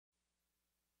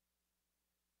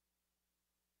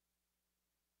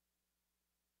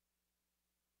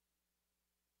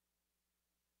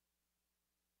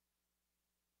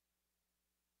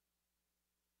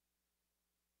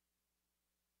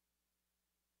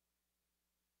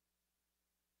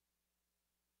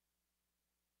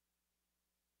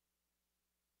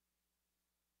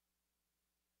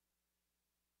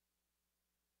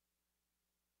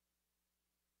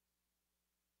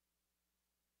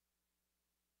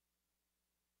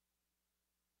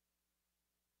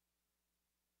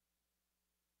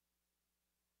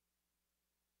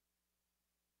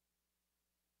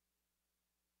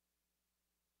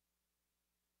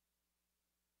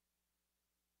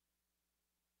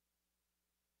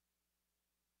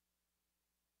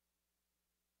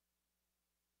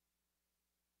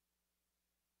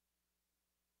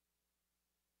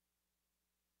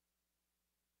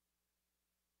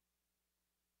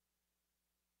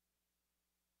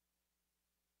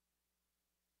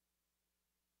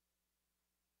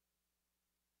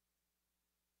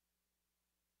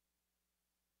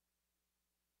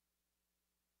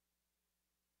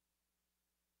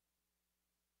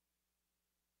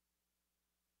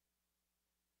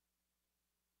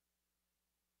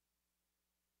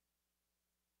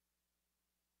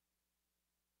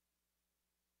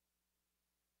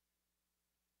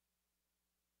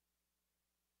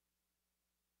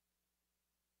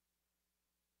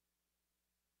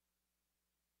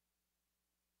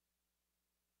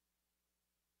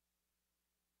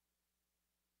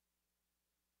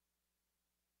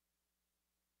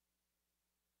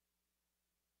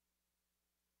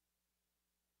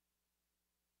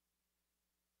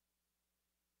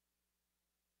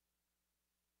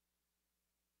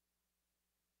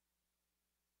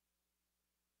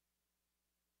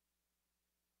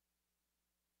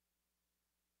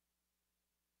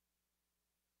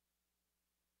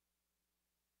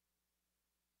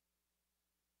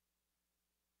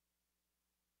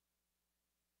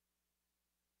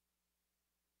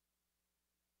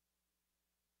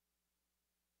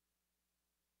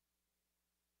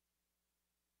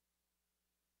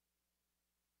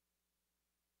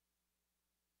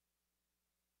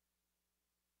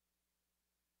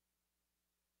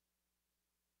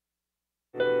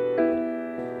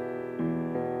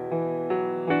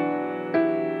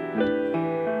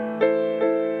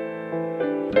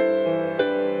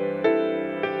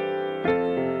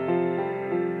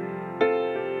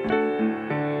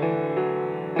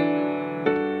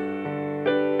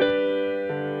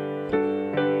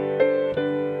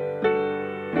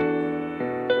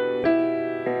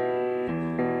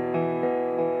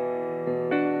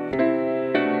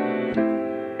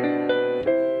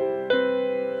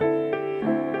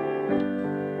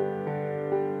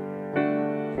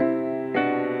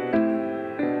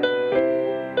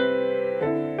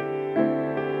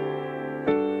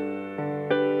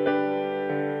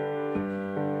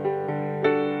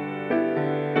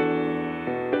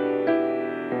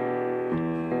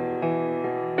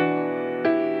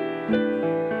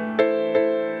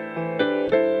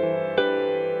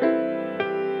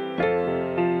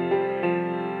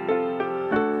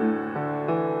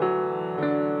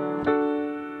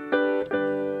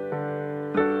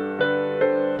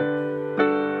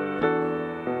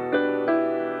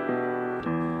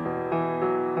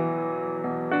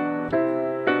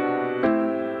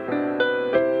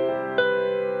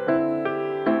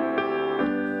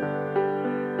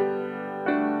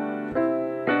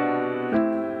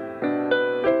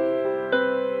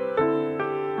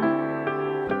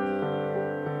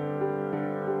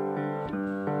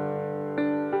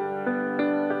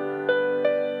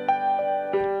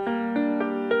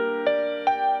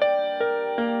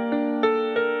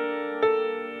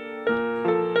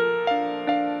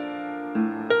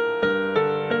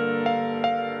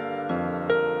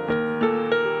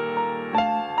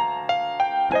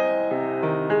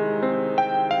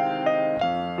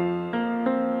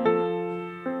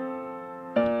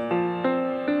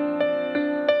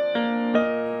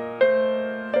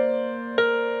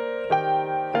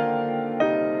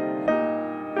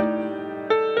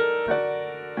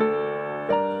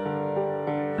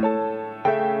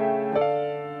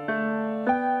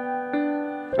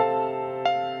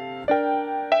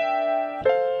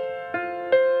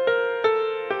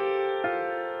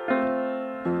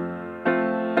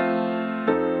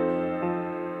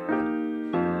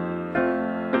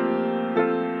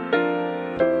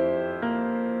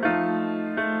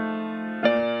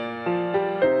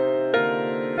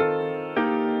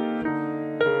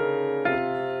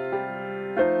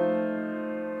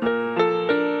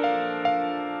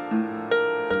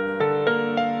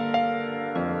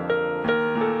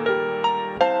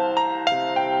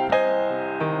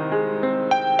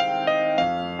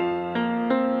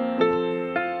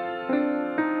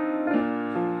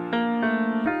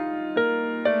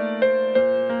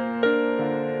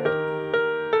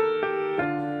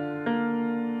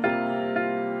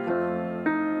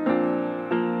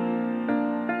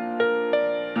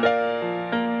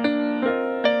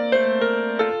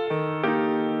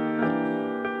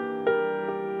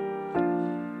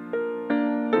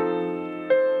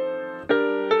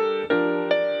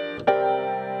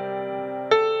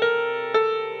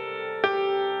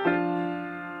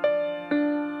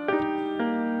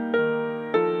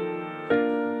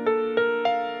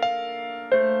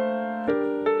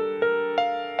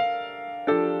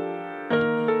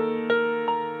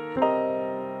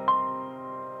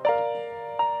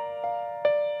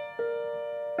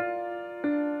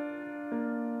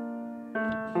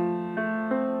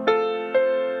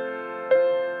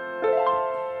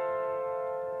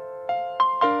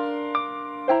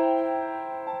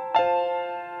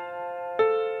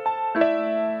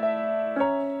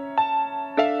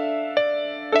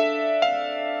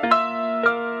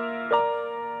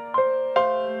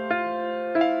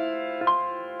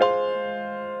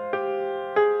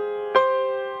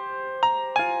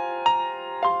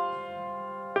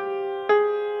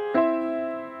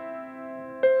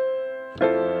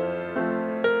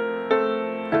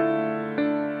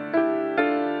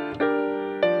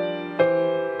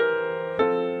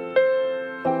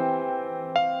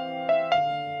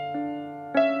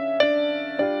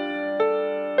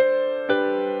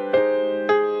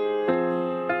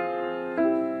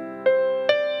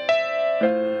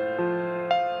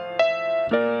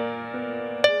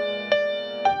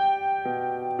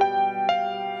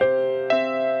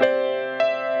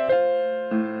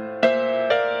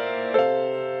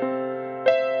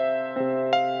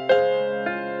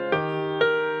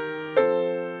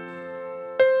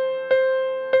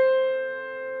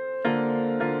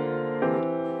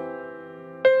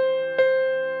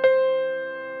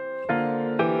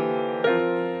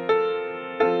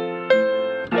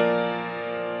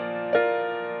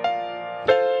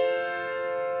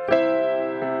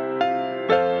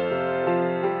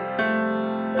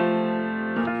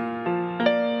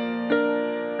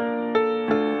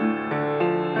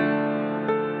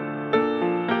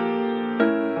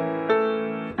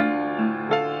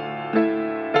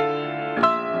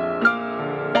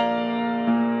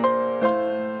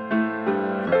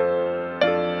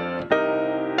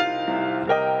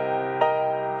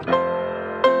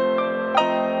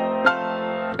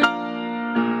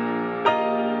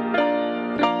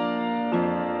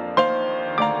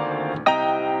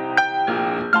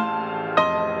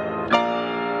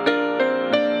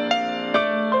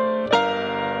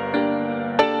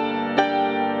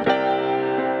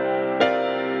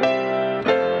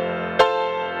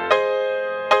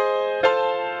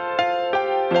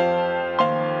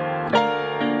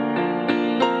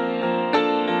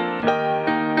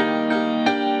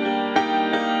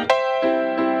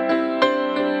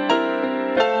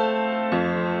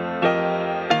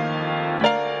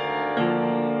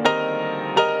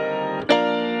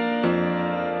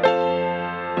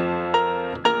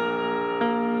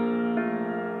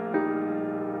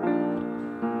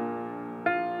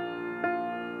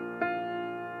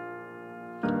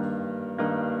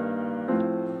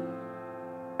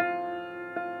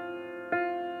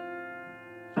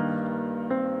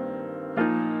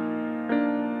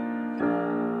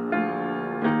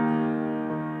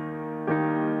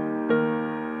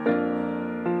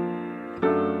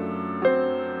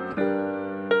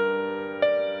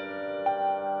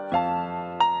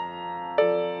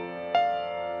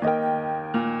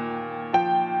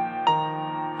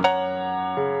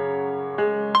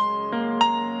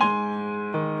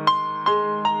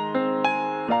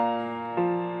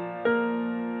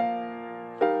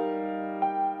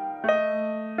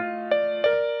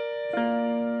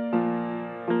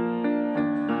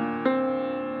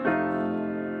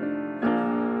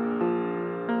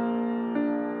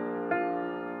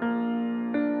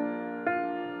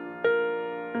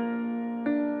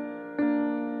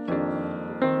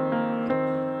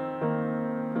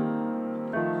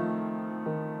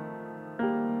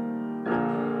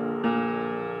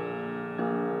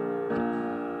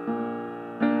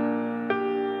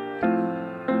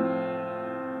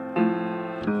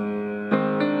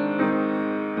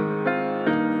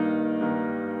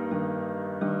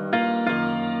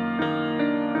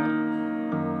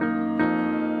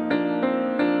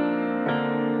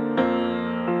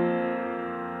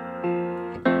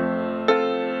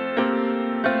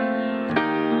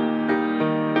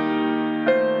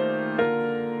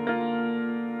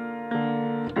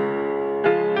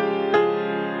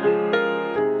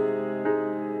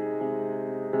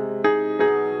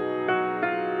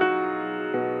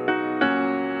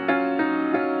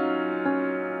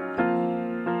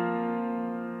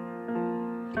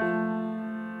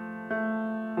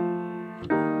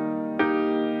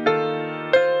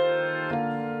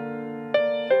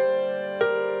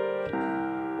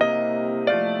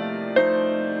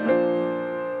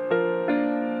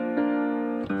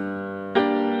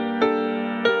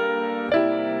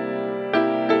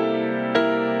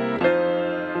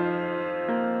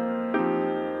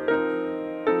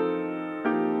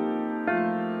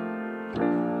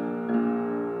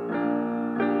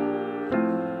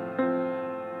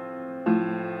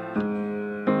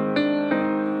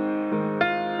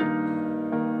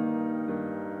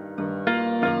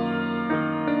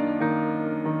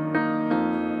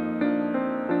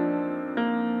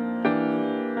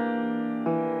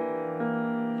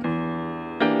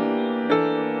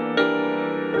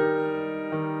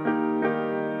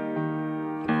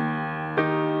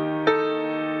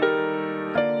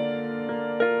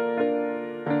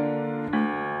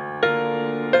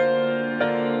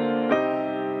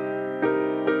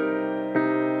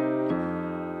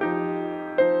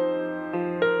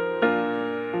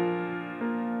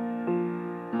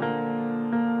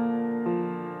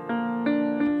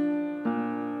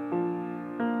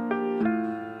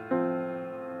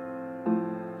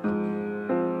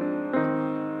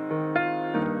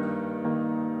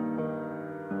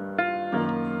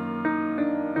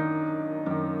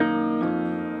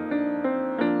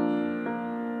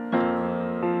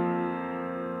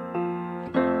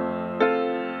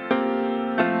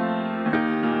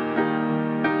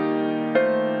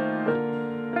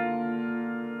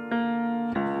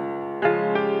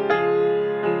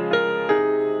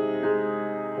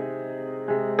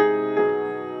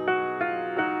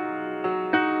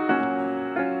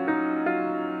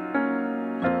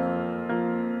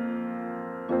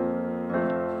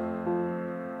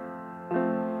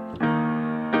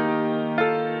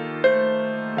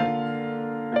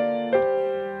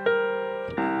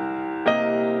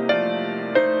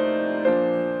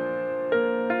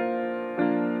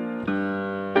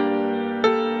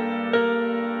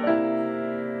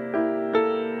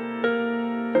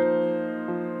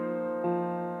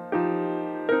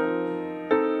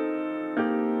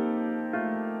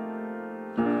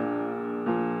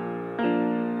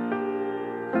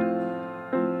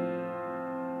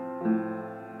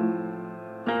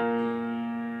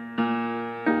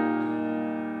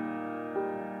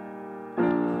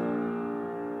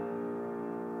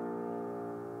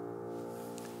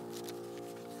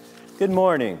Good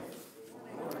morning.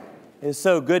 It's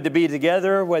so good to be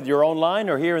together, whether you're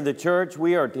online or here in the church.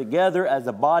 We are together as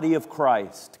a body of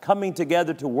Christ, coming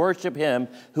together to worship Him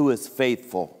who is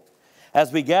faithful.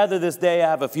 As we gather this day,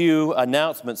 I have a few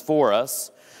announcements for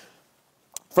us.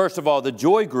 First of all, the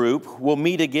Joy Group will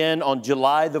meet again on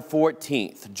July the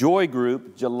 14th. Joy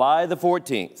Group, July the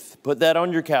 14th. Put that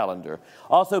on your calendar.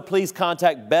 Also, please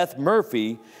contact Beth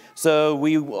Murphy so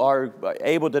we are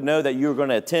able to know that you're going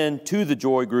to attend to the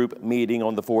Joy Group meeting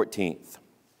on the 14th.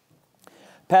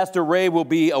 Pastor Ray will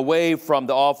be away from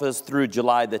the office through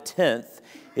July the 10th.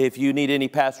 If you need any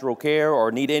pastoral care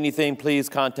or need anything, please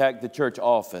contact the church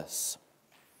office.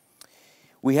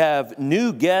 We have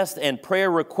new guest and prayer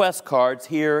request cards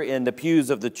here in the pews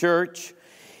of the church.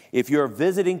 If you're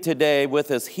visiting today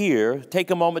with us here, take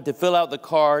a moment to fill out the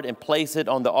card and place it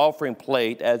on the offering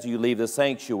plate as you leave the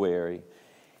sanctuary.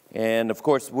 And of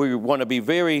course, we want to be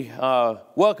very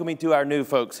welcoming to our new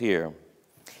folks here.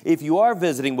 If you are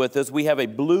visiting with us, we have a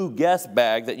blue guest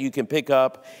bag that you can pick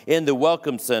up in the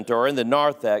Welcome Center or in the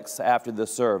narthex after the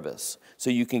service, so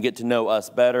you can get to know us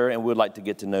better, and we'd like to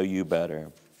get to know you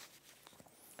better.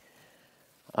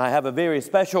 I have a very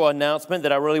special announcement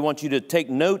that I really want you to take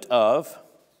note of.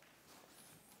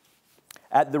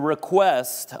 At the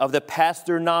request of the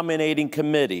Pastor Nominating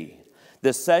Committee,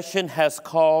 the session has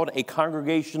called a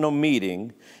congregational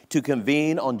meeting to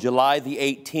convene on July the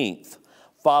 18th,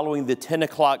 following the 10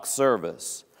 o'clock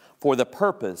service, for the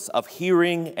purpose of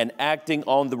hearing and acting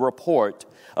on the report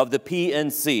of the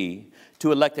PNC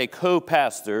to elect a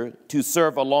co-pastor to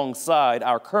serve alongside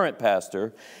our current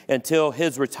pastor until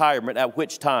his retirement, at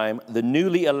which time the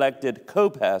newly elected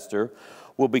co-pastor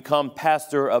will become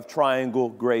pastor of Triangle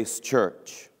Grace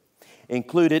Church.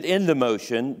 Included in the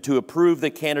motion to approve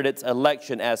the candidate's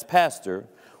election as pastor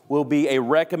will be a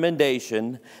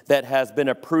recommendation that has been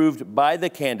approved by the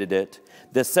candidate,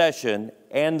 the session,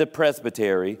 and the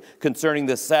presbytery concerning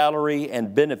the salary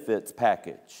and benefits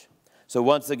package. So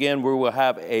once again, we will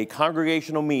have a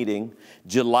congregational meeting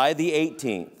July the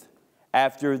 18th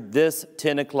after this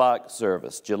 10 o'clock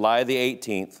service. July the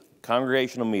 18th,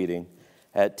 congregational meeting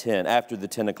at 10, after the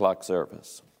 10 o'clock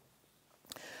service.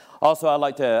 Also, I'd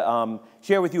like to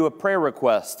share with you a prayer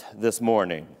request this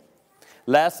morning.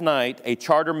 Last night, a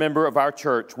charter member of our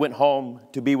church went home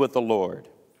to be with the Lord.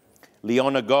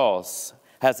 Leona Goss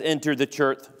has entered the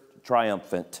church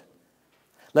triumphant.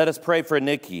 Let us pray for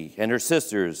Nikki and her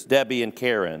sisters, Debbie and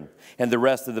Karen, and the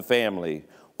rest of the family.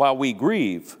 While we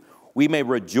grieve, we may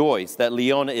rejoice that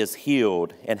Leona is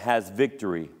healed and has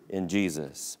victory in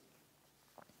Jesus.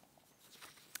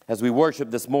 As we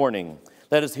worship this morning,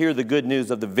 let us hear the good news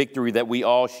of the victory that we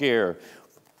all share.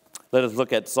 Let us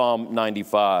look at Psalm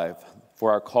 95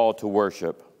 for our call to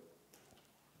worship.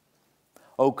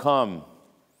 Oh, come,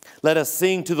 let us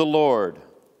sing to the Lord.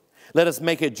 Let us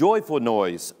make a joyful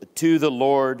noise to the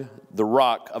Lord, the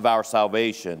rock of our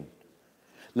salvation.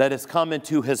 Let us come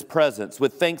into His presence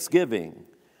with thanksgiving.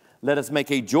 Let us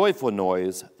make a joyful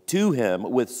noise to Him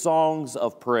with songs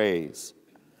of praise.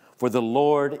 For the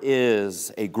Lord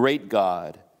is a great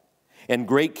God and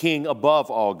great King above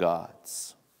all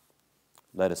gods.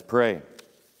 Let us pray.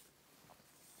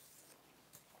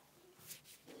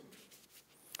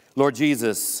 Lord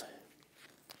Jesus,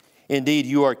 indeed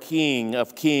you are King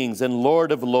of kings and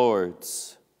Lord of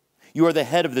lords. You are the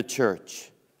head of the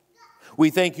church. We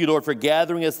thank you, Lord, for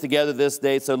gathering us together this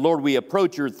day. So, Lord, we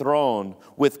approach your throne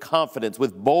with confidence,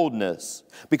 with boldness,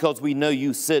 because we know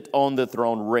you sit on the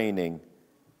throne reigning.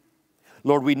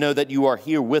 Lord, we know that you are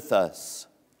here with us.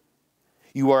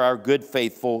 You are our good,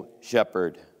 faithful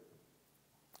shepherd.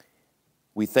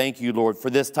 We thank you, Lord, for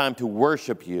this time to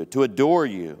worship you, to adore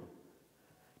you,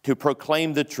 to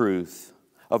proclaim the truth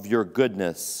of your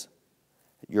goodness,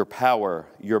 your power,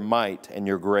 your might, and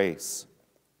your grace.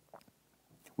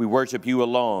 We worship you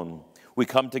alone. We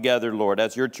come together, Lord,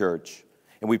 as your church,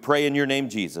 and we pray in your name,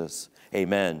 Jesus.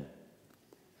 Amen.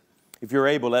 If you're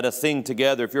able, let us sing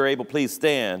together. If you're able, please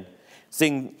stand.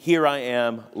 Sing, Here I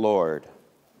Am, Lord.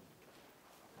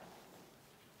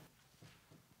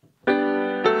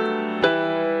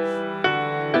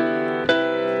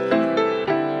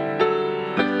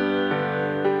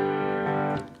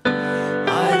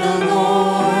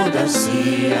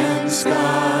 Sea and sky,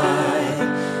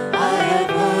 I have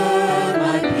heard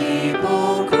my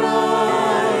people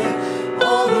cry,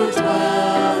 all who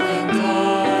dwell in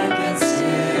dark and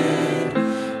sin,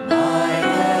 my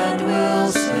hand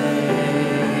will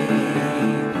save.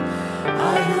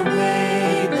 I who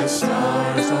made the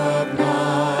stars of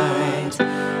night,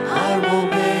 I will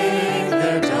make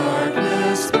their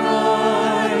darkness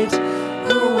bright,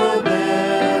 who will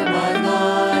bear my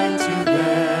light to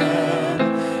them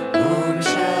who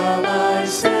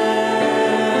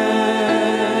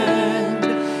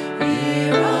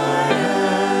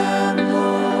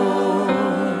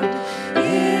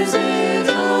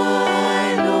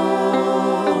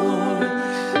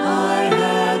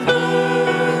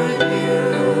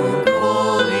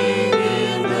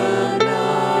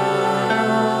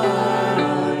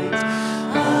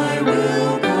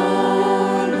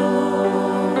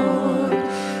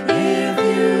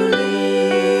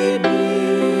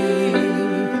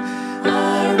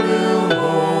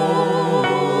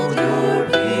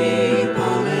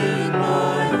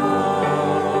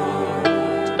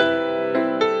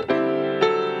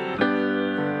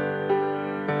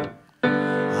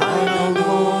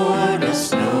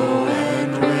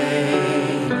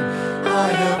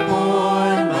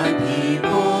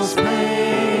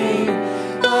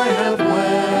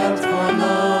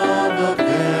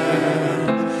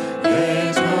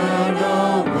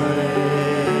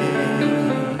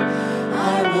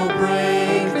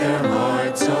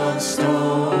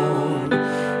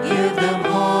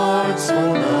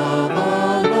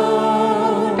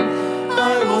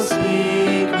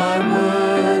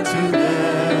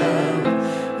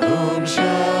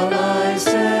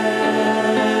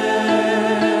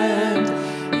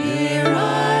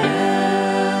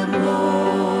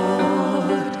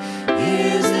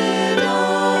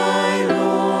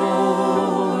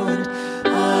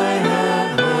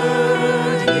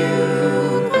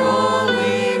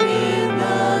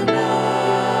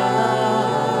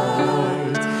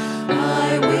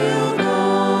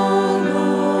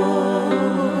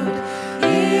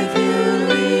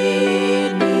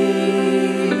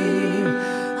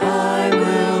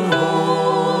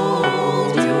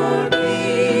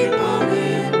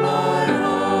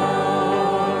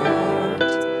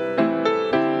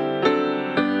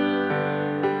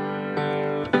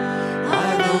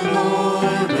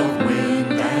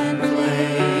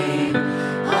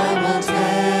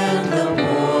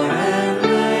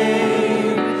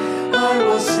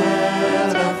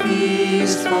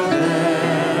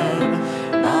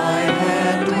them my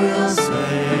hand will save.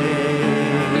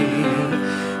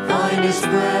 Finest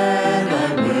bread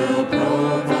I will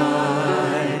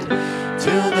provide,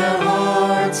 till their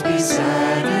hearts be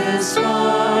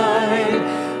satisfied.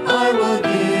 I will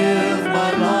give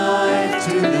my life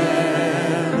to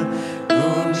them.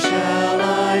 Whom shall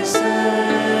I send?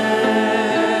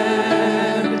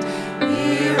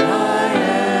 Here I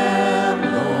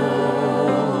am,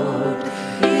 Lord.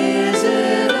 Is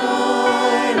it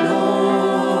I,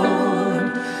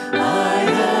 Lord? I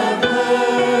have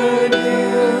heard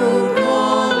you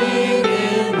calling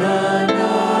in the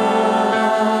night.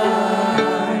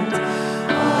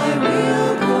 I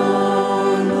will go,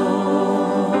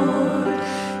 Lord,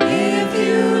 if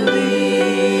you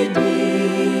lead me.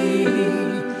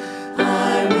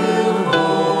 I will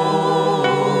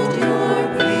hold your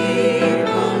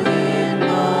people in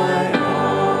my heart.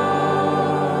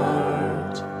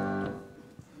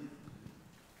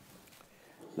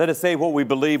 Let us say what we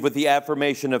believe with the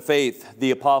affirmation of faith,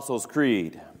 the Apostles'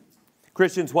 Creed.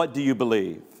 Christians, what do you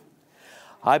believe?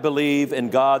 I believe in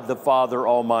God the Father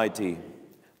Almighty,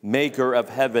 maker of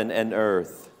heaven and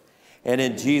earth, and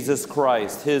in Jesus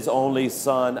Christ, his only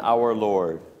Son, our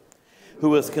Lord,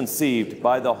 who was conceived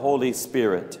by the Holy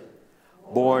Spirit,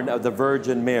 born of the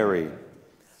Virgin Mary,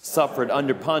 suffered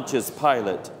under Pontius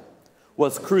Pilate,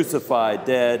 was crucified,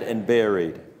 dead, and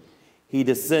buried. He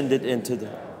descended into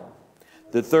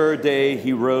the third day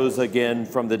he rose again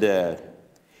from the dead.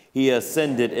 He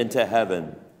ascended into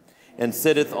heaven and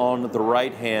sitteth on the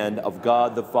right hand of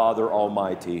God the Father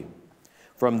Almighty.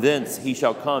 From thence he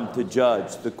shall come to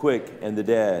judge the quick and the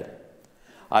dead.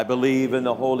 I believe in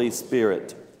the Holy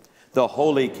Spirit, the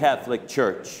Holy Catholic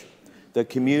Church, the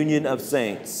communion of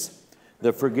saints,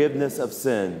 the forgiveness of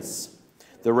sins,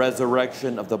 the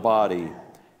resurrection of the body,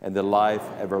 and the life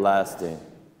everlasting.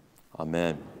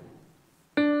 Amen.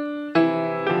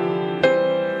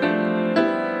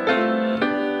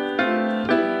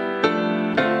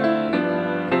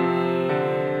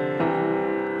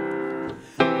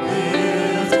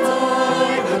 Lift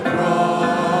by the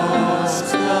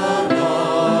cross the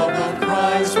love of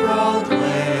Christ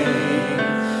proclaim,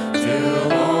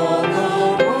 till all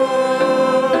the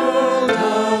world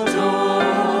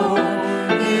adore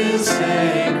his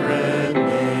sacred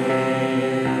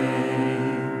name.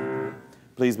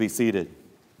 Please be seated.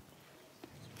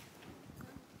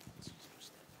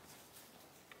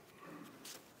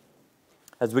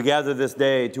 As we gather this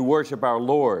day to worship our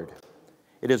Lord,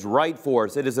 it is right for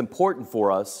us, it is important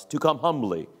for us to come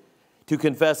humbly, to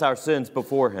confess our sins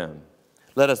before him.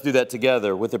 Let us do that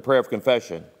together with the prayer of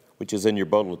confession, which is in your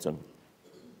bulletin.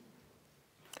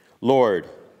 Lord,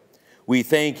 we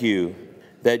thank you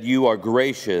that you are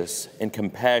gracious and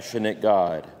compassionate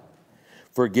God.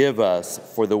 Forgive us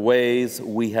for the ways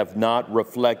we have not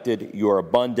reflected your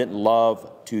abundant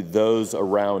love to those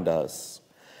around us.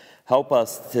 Help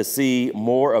us to see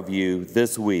more of you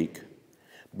this week.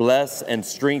 Bless and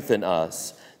strengthen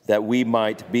us that we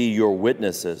might be your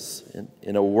witnesses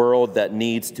in a world that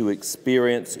needs to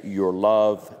experience your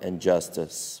love and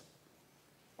justice.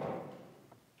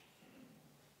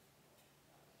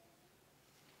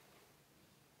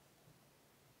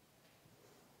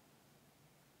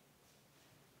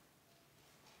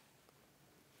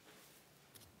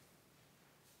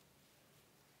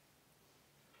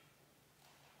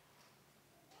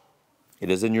 It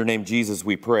is in your name, Jesus,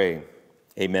 we pray.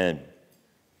 Amen.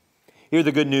 Hear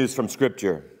the good news from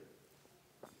Scripture.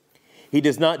 He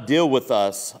does not deal with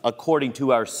us according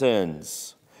to our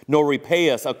sins, nor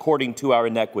repay us according to our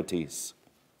iniquities.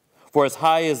 For as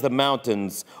high as the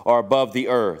mountains are above the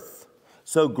earth,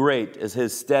 so great is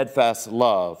his steadfast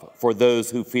love for those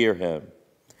who fear him.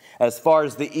 As far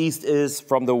as the east is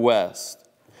from the west,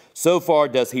 so far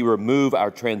does he remove our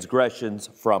transgressions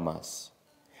from us.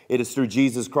 It is through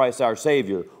Jesus Christ our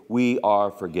Savior we are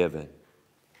forgiven.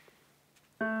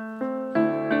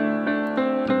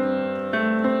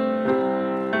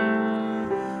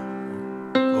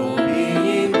 Oh, be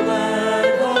ye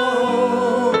glad,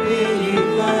 oh, be ye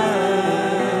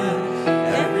glad,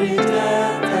 every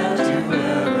debt that you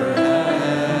ever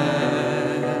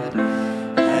had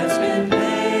has been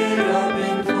paid up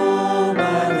in full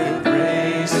by the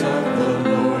grace of the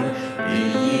Lord. Be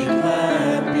ye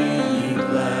glad, be ye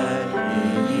glad,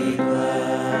 be ye glad.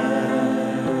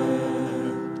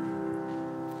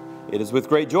 It is with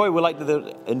great joy we'd like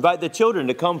to invite the children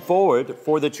to come forward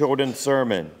for the children's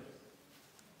sermon.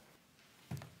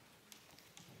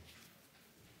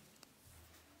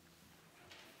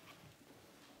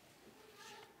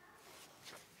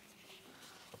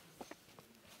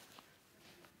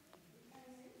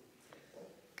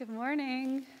 Good morning.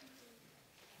 morning.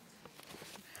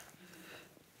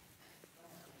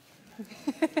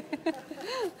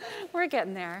 We're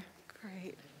getting there.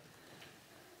 Great.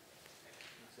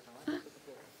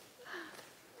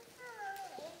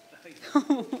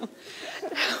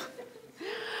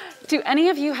 Do any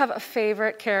of you have a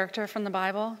favorite character from the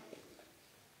Bible?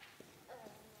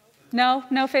 No?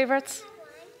 No favorites?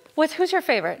 Who's your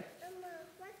favorite?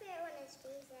 My favorite one is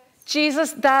Jesus.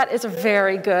 Jesus, that is a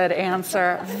very good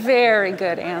answer. Very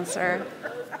good answer.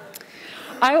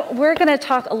 We're going to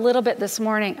talk a little bit this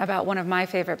morning about one of my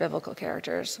favorite biblical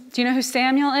characters. Do you know who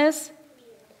Samuel is?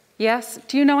 Yes?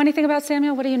 Do you know anything about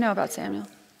Samuel? What do you know about Samuel?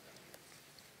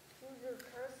 He was a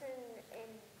person and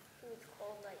he was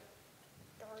called like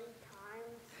 30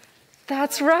 times.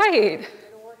 That's right. In the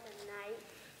middle of the night.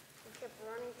 He kept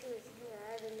running to his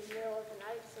dad in the middle of the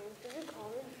night saying, "Did you call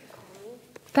me? Did you call me?"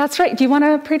 That's right. Do you want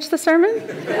to preach the sermon?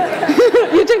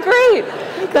 You did great.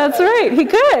 That's right. He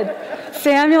could.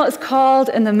 Samuel is called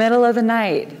in the middle of the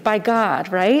night by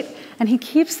God, right? And he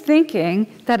keeps thinking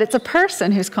that it's a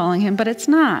person who's calling him, but it's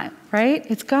not, right?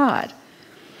 It's God.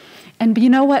 And you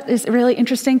know what is really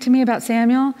interesting to me about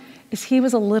Samuel is he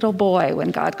was a little boy when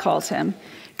God calls him.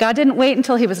 God didn't wait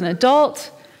until he was an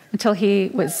adult, until he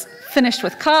was finished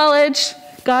with college.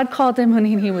 God called him when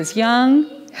he was young,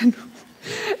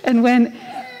 and when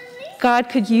God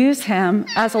could use him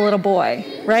as a little boy,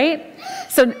 right?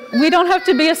 So we don't have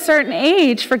to be a certain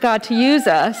age for God to use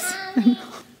us.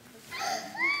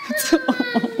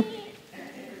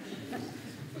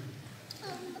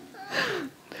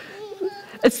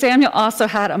 Samuel also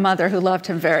had a mother who loved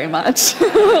him very much.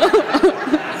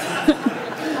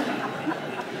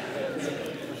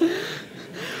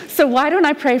 So why don't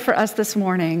I pray for us this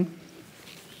morning?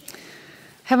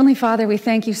 Heavenly Father, we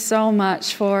thank you so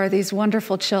much for these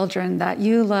wonderful children that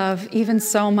you love even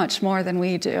so much more than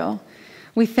we do.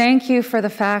 We thank you for the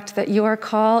fact that your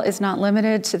call is not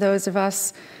limited to those of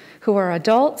us who are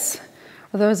adults,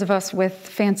 or those of us with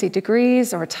fancy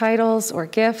degrees or titles or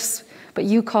gifts, but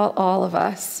you call all of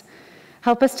us.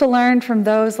 Help us to learn from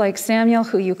those like Samuel,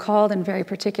 who you called in very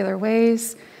particular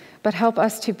ways, but help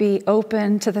us to be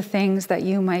open to the things that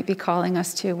you might be calling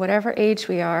us to, whatever age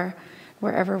we are,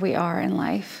 wherever we are in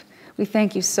life. We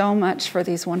thank you so much for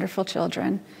these wonderful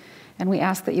children, and we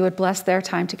ask that you would bless their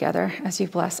time together as you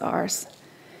bless ours.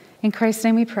 In Christ's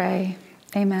name we pray,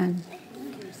 amen.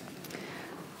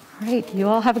 All right, you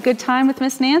all have a good time with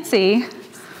Miss Nancy.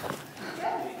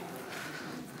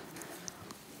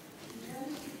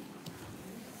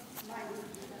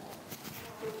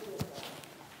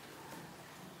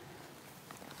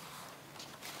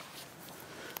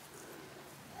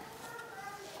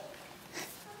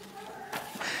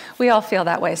 We all feel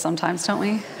that way sometimes, don't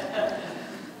we?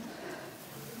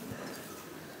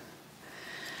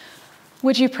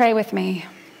 Would you pray with me?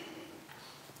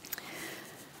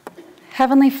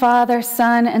 Heavenly Father,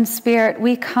 Son, and Spirit,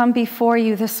 we come before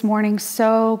you this morning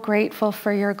so grateful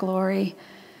for your glory.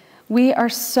 We are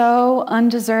so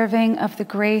undeserving of the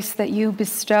grace that you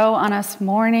bestow on us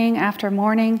morning after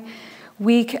morning,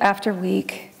 week after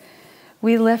week.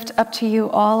 We lift up to you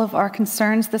all of our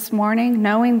concerns this morning,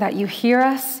 knowing that you hear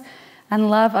us and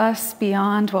love us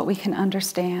beyond what we can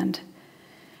understand.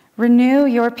 Renew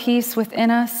your peace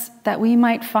within us that we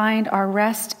might find our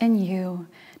rest in you,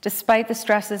 despite the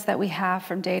stresses that we have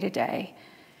from day to day.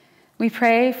 We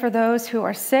pray for those who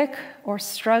are sick or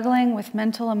struggling with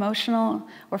mental, emotional,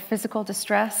 or physical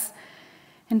distress.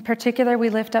 In particular, we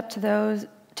lift up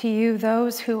to you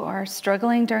those who are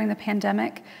struggling during the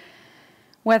pandemic,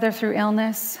 whether through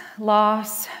illness,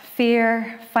 loss,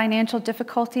 fear, financial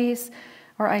difficulties,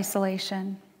 or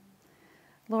isolation.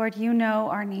 Lord, you know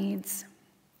our needs.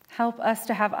 Help us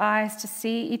to have eyes to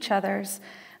see each other's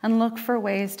and look for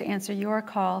ways to answer your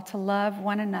call to love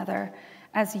one another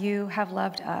as you have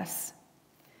loved us.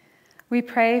 We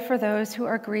pray for those who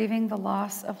are grieving the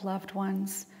loss of loved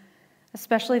ones,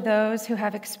 especially those who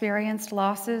have experienced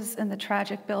losses in the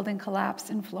tragic building collapse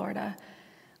in Florida.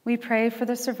 We pray for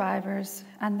the survivors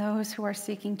and those who are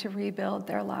seeking to rebuild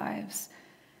their lives.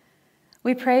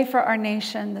 We pray for our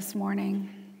nation this morning.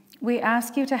 We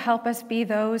ask you to help us be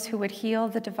those who would heal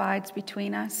the divides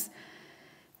between us.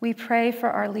 We pray for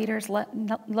our leaders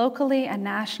locally and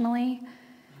nationally.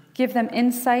 Give them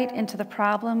insight into the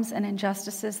problems and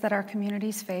injustices that our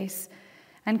communities face,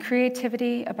 and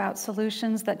creativity about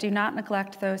solutions that do not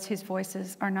neglect those whose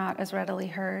voices are not as readily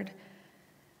heard.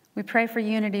 We pray for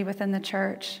unity within the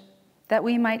church, that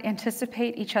we might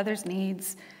anticipate each other's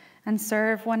needs and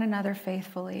serve one another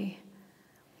faithfully.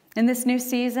 In this new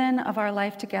season of our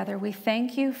life together, we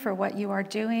thank you for what you are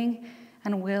doing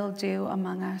and will do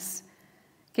among us.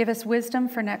 Give us wisdom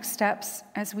for next steps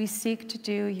as we seek to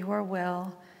do your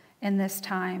will in this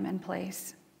time and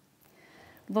place.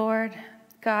 Lord,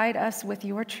 guide us with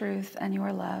your truth and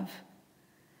your love.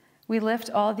 We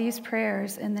lift all these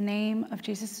prayers in the name of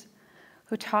Jesus,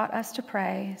 who taught us to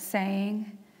pray,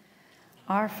 saying,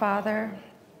 Our Father,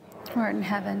 who art in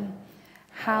heaven,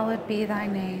 hallowed be thy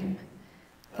name.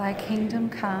 Thy kingdom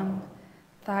come,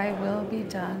 thy will be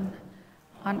done,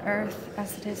 on earth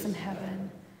as it is in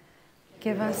heaven.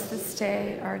 Give us this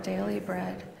day our daily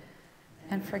bread,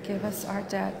 and forgive us our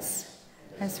debts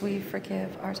as we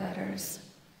forgive our debtors.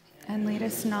 And lead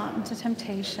us not into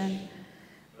temptation,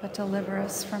 but deliver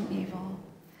us from evil.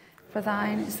 For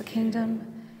thine is the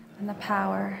kingdom, and the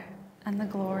power, and the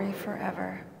glory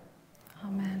forever.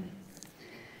 Amen.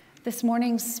 This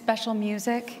morning's special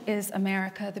music is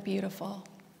America the Beautiful.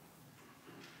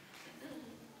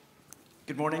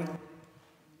 Good morning.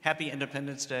 Happy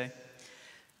Independence Day.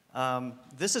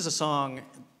 This is a song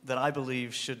that I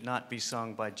believe should not be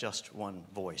sung by just one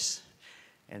voice.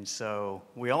 And so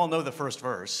we all know the first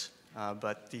verse,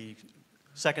 but the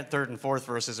second, third, and fourth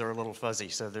verses are a little fuzzy,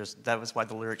 so that was why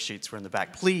the lyric sheets were in the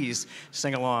back. Please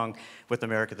sing along with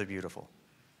America the Beautiful.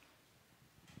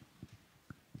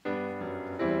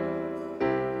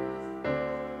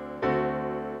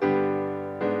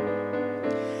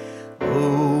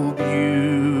 Oh,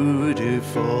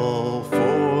 beautiful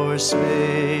for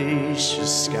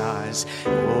spacious skies,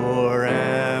 for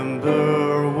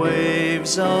amber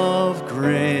waves of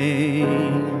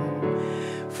grain,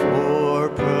 for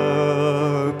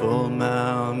purple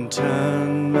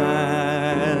mountain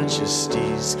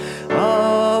majesties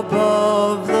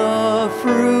above the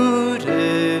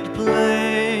fruited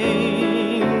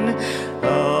plain.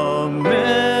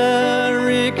 America,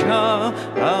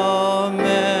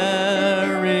 America,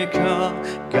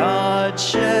 God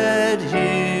shed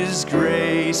his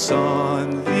grace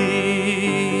on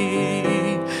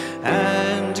thee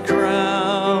and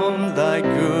crown thy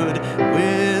good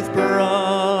with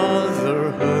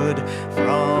brotherhood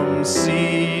from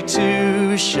sea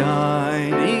to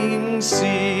shining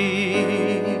sea.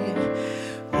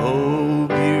 Oh,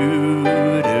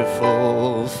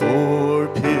 beautiful for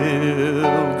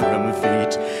pilgrim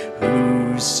feet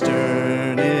whose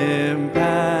stern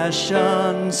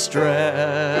impassioned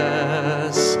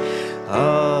stress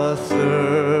a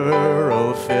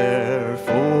thoroughfare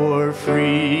for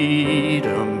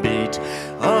freedom beat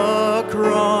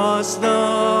across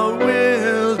the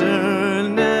wilderness.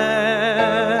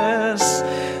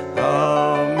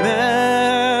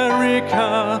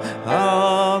 America,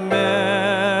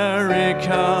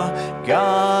 America,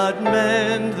 God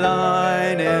mend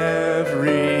thine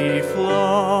every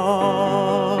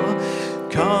flaw.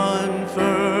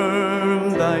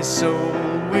 Confirm thy soul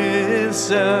with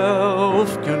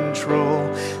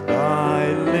self-control,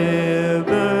 thy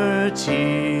liberty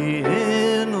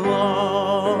in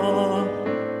law.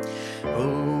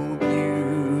 Oh,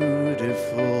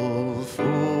 beautiful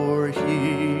for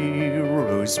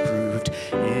heroes proved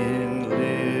in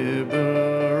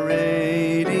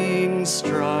liberating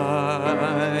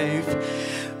strife,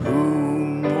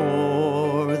 who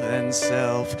more than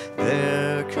self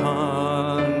their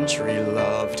country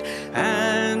loved,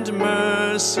 and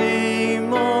mercy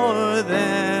more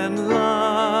than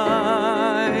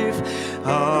life.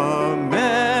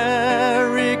 America,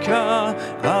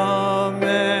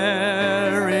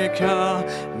 America,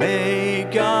 may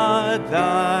God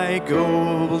thy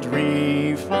gold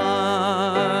refine,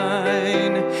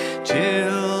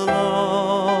 till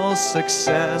all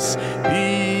success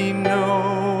be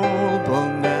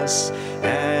nobleness,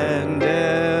 and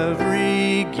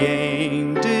every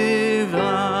gain divine.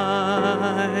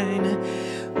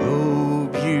 Oh,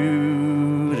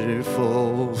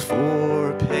 beautiful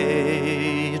for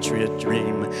patriot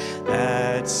dream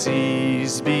that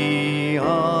sees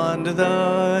beyond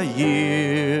the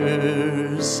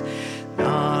years,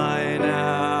 thine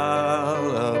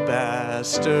alabaster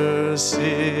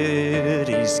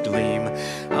cities gleam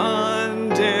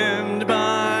undimmed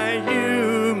by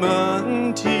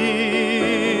human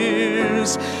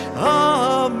tears.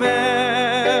 America,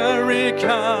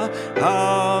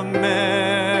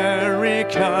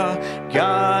 America,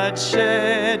 God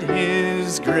shed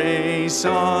his grace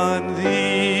on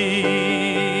thee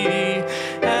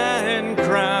and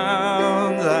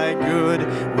crown thy good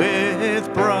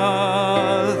with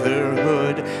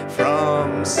brotherhood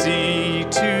from sea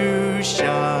to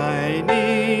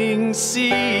shining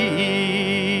sea.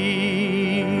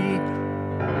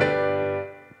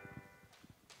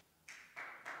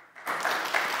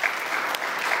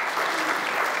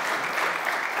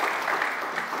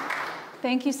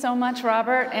 Thank you so much,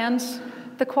 Robert, and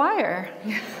The choir.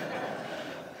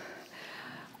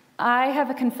 I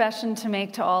have a confession to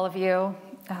make to all of you.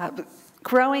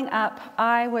 Growing up,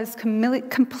 I was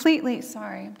completely,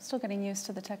 sorry, I'm still getting used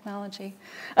to the technology.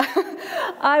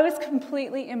 I was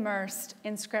completely immersed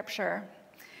in Scripture.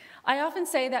 I often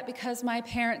say that because my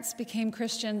parents became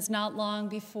Christians not long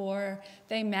before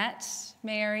they met,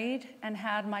 married, and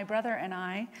had my brother and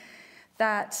I,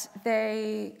 that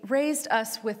they raised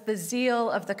us with the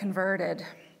zeal of the converted.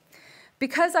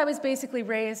 Because I was basically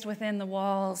raised within the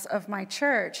walls of my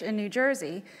church in New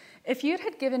Jersey, if you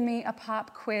had given me a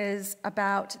pop quiz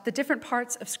about the different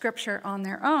parts of Scripture on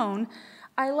their own,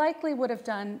 I likely would have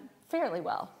done fairly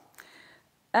well.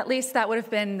 At least that would have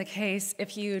been the case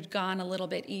if you'd gone a little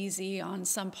bit easy on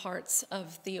some parts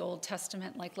of the Old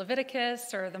Testament, like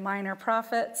Leviticus or the Minor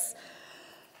Prophets.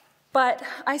 But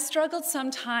I struggled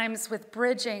sometimes with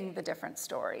bridging the different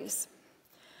stories.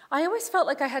 I always felt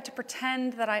like I had to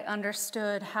pretend that I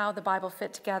understood how the Bible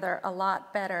fit together a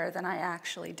lot better than I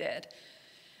actually did.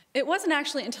 It wasn't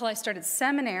actually until I started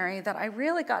seminary that I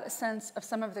really got a sense of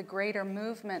some of the greater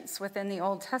movements within the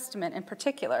Old Testament in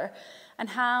particular, and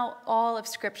how all of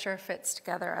Scripture fits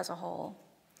together as a whole.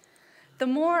 The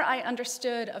more I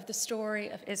understood of the story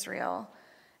of Israel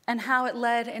and how it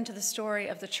led into the story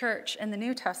of the church in the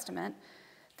New Testament,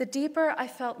 the deeper I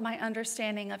felt my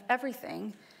understanding of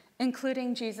everything,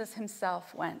 including Jesus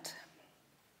himself, went.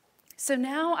 So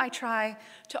now I try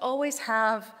to always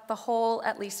have the whole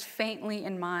at least faintly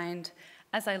in mind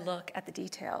as I look at the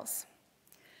details.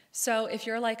 So if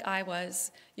you're like I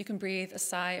was, you can breathe a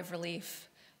sigh of relief.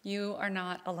 You are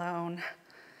not alone.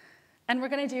 And we're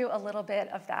going to do a little bit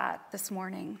of that this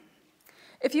morning.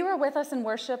 If you were with us in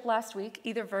worship last week,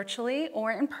 either virtually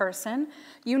or in person,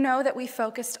 you know that we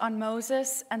focused on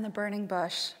Moses and the burning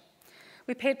bush.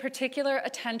 We paid particular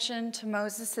attention to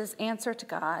Moses' answer to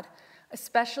God,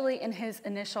 especially in his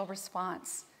initial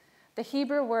response. The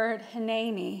Hebrew word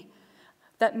hineni,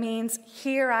 that means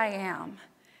here I am.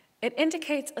 It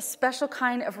indicates a special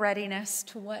kind of readiness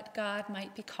to what God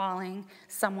might be calling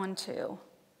someone to.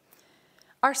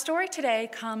 Our story today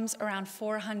comes around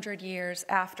 400 years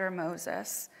after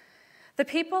Moses. The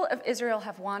people of Israel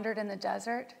have wandered in the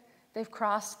desert, they've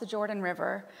crossed the Jordan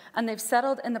River, and they've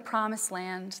settled in the promised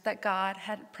land that God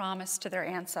had promised to their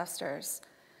ancestors.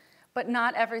 But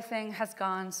not everything has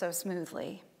gone so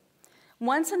smoothly.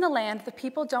 Once in the land, the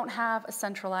people don't have a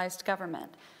centralized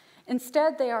government.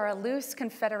 Instead, they are a loose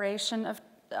confederation of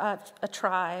a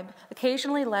tribe,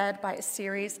 occasionally led by a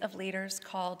series of leaders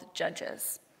called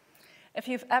judges. If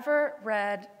you've ever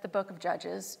read the book of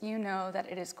Judges, you know that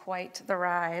it is quite the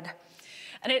ride.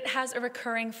 And it has a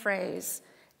recurring phrase: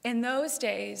 in those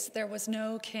days, there was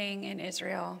no king in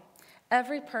Israel.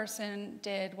 Every person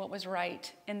did what was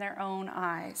right in their own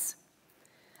eyes.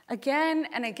 Again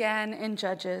and again in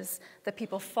Judges, the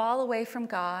people fall away from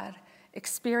God,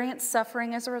 experience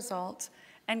suffering as a result,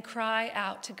 and cry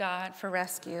out to God for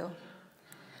rescue.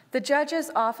 The judges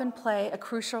often play a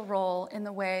crucial role in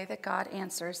the way that God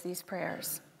answers these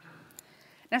prayers.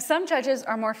 Now, some judges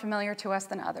are more familiar to us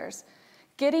than others.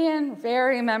 Gideon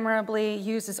very memorably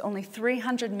uses only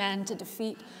 300 men to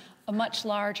defeat a much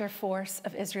larger force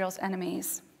of Israel's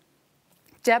enemies.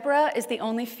 Deborah is the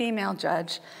only female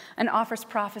judge and offers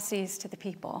prophecies to the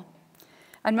people.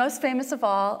 And most famous of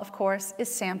all, of course,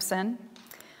 is Samson,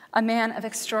 a man of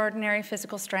extraordinary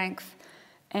physical strength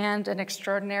and an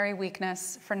extraordinary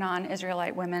weakness for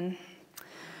non-Israelite women.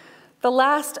 The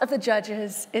last of the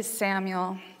judges is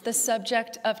Samuel, the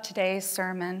subject of today's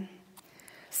sermon.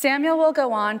 Samuel will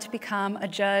go on to become a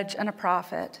judge and a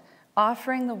prophet,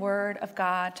 offering the word of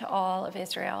God to all of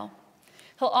Israel.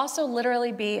 He'll also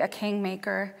literally be a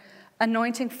kingmaker,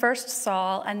 anointing first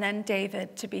Saul and then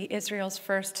David to be Israel's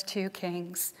first two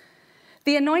kings.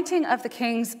 The anointing of the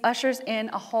kings ushers in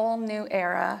a whole new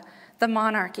era, the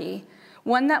monarchy,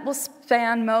 one that will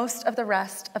span most of the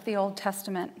rest of the Old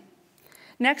Testament.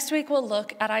 Next week, we'll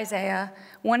look at Isaiah,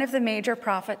 one of the major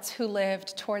prophets who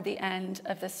lived toward the end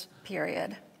of this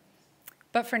period.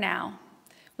 But for now,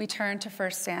 we turn to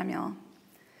 1 Samuel.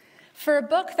 For a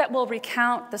book that will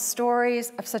recount the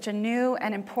stories of such a new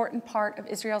and important part of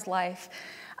Israel's life,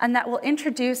 and that will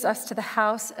introduce us to the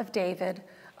house of David,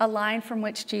 a line from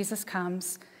which Jesus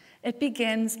comes, it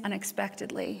begins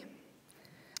unexpectedly.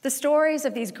 The stories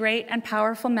of these great and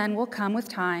powerful men will come with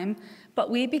time, but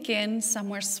we begin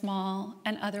somewhere small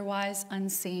and otherwise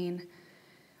unseen,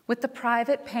 with the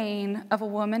private pain of a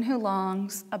woman who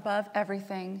longs, above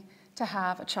everything, to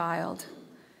have a child.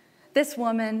 This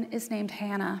woman is named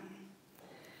Hannah.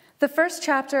 The first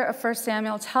chapter of 1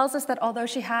 Samuel tells us that although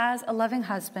she has a loving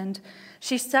husband,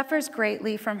 she suffers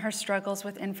greatly from her struggles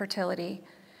with infertility.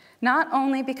 not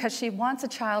only because she wants a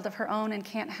child of her own and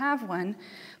can't have one,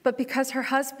 but because her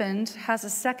husband has a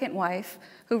second wife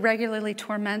who regularly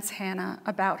torments Hannah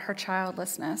about her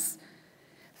childlessness.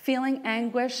 Feeling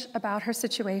anguish about her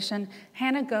situation,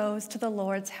 Hannah goes to the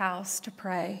Lord's house to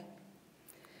pray.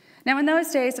 Now, in those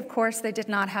days, of course, they did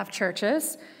not have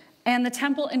churches, and the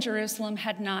temple in Jerusalem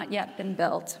had not yet been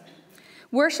built.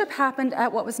 Worship happened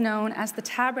at what was known as the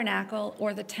tabernacle,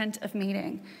 or the tent of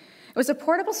meeting. It was a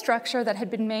portable structure that had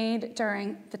been made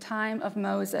during the time of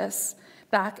Moses,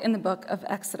 back in the book of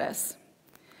Exodus.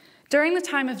 During the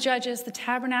time of Judges, the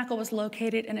tabernacle was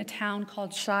located in a town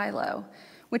called Shiloh,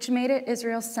 which made it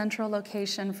Israel's central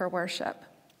location for worship.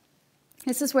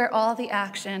 This is where all the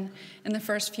action in the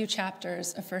first few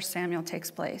chapters of 1 Samuel takes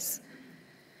place.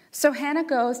 So Hannah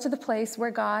goes to the place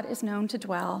where God is known to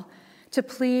dwell to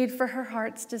plead for her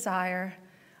heart's desire,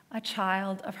 a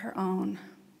child of her own.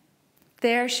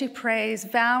 There she prays,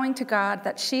 vowing to God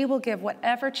that she will give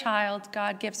whatever child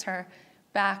God gives her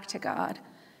back to God.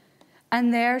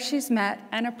 And there she's met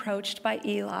and approached by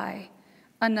Eli,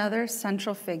 another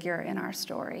central figure in our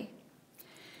story.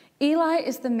 Eli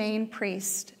is the main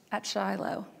priest at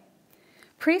Shiloh.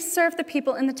 Priests serve the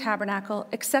people in the tabernacle,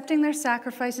 accepting their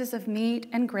sacrifices of meat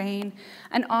and grain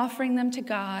and offering them to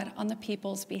God on the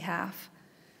people's behalf.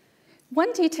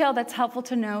 One detail that's helpful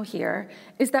to know here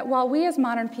is that while we as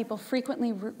modern people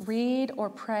frequently read or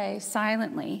pray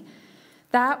silently,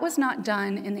 that was not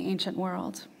done in the ancient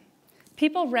world.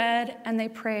 People read and they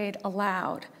prayed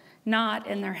aloud, not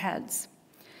in their heads.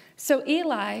 So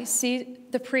Eli,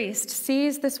 the priest,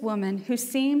 sees this woman who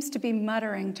seems to be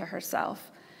muttering to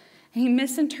herself. He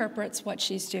misinterprets what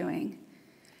she's doing.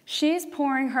 She's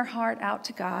pouring her heart out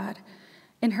to God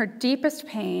in her deepest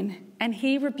pain, and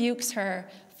he rebukes her,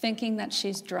 thinking that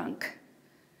she's drunk.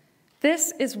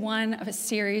 This is one of a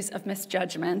series of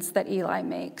misjudgments that Eli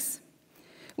makes.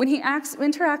 When he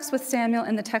interacts with Samuel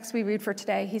in the text we read for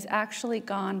today, he's actually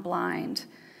gone blind.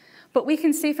 But we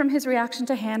can see from his reaction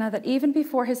to Hannah that even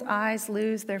before his eyes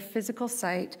lose their physical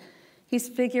sight, he's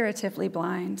figuratively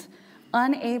blind,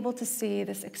 unable to see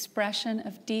this expression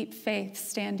of deep faith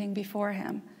standing before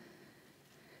him.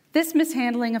 This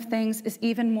mishandling of things is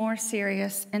even more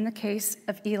serious in the case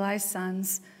of Eli's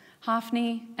sons,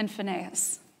 Hophni and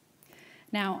Phinehas.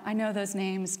 Now, I know those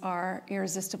names are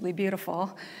irresistibly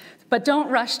beautiful, but don't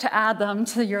rush to add them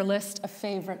to your list of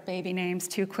favorite baby names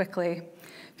too quickly.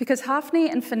 Because Hophni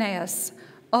and Phinehas,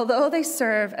 although they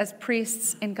serve as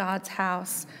priests in God's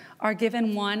house, are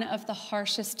given one of the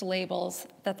harshest labels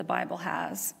that the Bible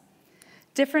has.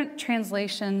 Different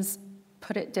translations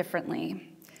put it differently.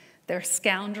 They're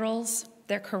scoundrels,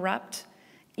 they're corrupt,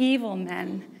 evil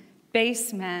men,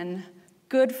 base men,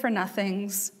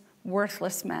 good-for-nothings,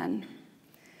 worthless men.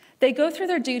 They go through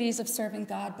their duties of serving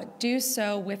God, but do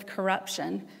so with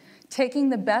corruption, taking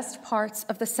the best parts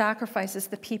of the sacrifices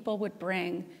the people would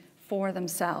bring for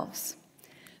themselves.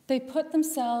 They put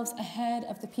themselves ahead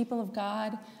of the people of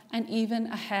God and even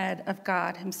ahead of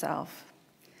God himself.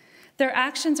 Their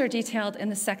actions are detailed in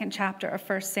the 2nd chapter of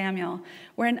 1 Samuel,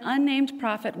 where an unnamed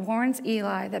prophet warns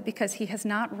Eli that because he has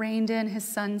not reined in his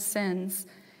son's sins,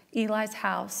 Eli's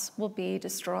house will be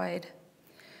destroyed.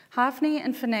 Hophni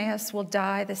and Phinehas will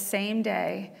die the same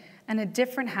day, and a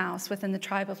different house within the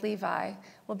tribe of Levi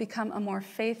will become a more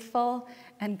faithful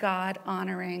and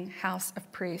God-honoring house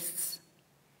of priests.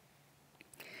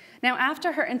 Now,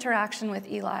 after her interaction with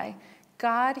Eli,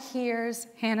 God hears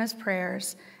Hannah's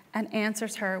prayers and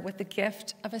answers her with the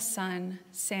gift of a son,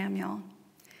 Samuel.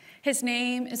 His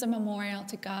name is a memorial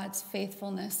to God's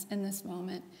faithfulness in this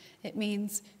moment. It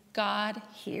means God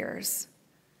hears.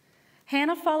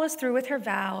 Hannah follows through with her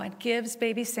vow and gives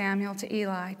baby Samuel to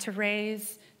Eli to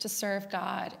raise to serve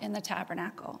God in the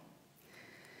tabernacle.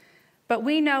 But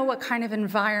we know what kind of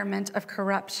environment of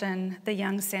corruption the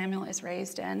young Samuel is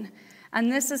raised in, and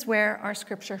this is where our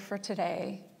scripture for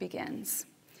today begins.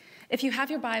 If you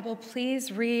have your Bible,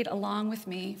 please read along with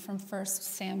me from 1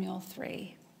 Samuel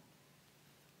 3.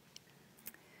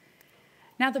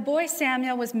 Now the boy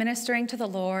Samuel was ministering to the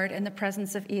Lord in the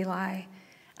presence of Eli,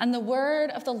 and the word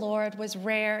of the Lord was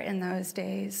rare in those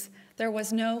days. There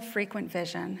was no frequent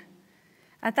vision.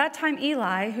 At that time,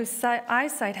 Eli, whose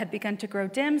eyesight had begun to grow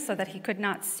dim so that he could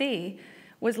not see,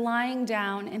 was lying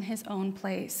down in his own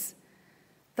place.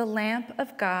 The lamp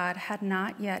of God had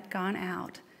not yet gone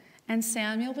out, and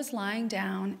Samuel was lying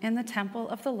down in the temple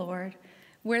of the Lord,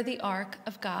 where the ark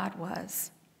of God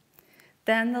was.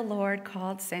 Then the Lord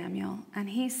called Samuel, and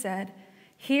he said,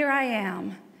 "Here I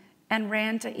am," and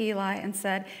ran to Eli and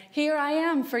said, "Here I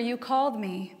am, for you called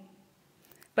me."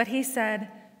 But he said,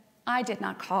 "I did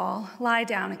not call. Lie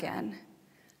down again."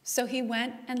 So he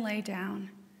went and lay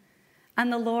down.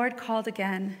 And the Lord called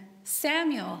again,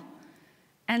 "Samuel."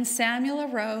 And Samuel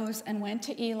arose and went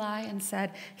to Eli and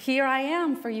said, "Here I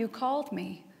am, for you called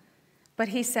me." But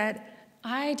he said,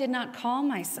 "I did not call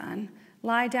my son.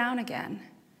 Lie down again."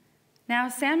 Now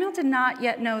Samuel did not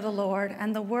yet know the Lord,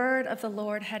 and the word of the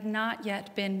Lord had not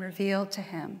yet been revealed to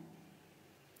him.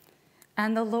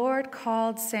 And the Lord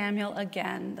called Samuel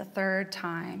again the third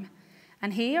time.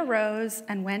 And he arose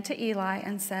and went to Eli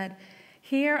and said,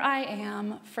 "Here I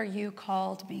am, for you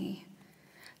called me."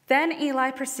 Then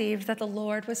Eli perceived that the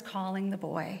Lord was calling the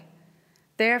boy.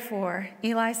 Therefore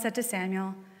Eli said to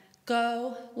Samuel,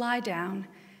 "Go, lie down,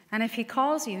 and if he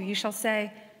calls you, you shall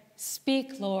say,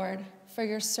 'Speak, Lord, for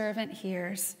your servant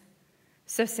hears.'"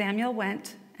 So Samuel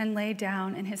went and lay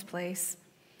down in his place.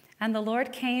 And the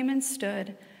Lord came and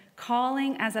stood,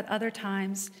 calling as at other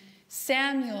times,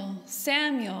 "Samuel,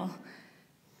 Samuel."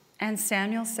 And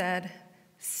Samuel said,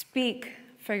 "Speak,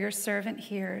 for your servant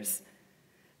hears."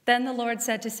 Then the Lord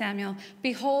said to Samuel,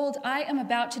 "Behold, I am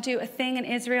about to do a thing in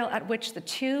Israel at which the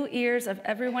 2 ears of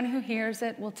everyone who hears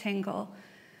it will tingle.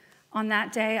 On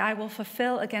that day I will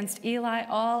fulfill against Eli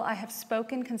all I have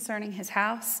spoken concerning his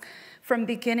house from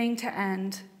beginning to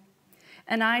end.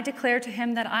 And I declare to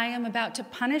him that I am about to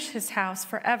punish his house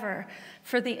forever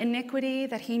for the iniquity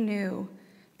that he knew,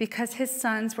 because his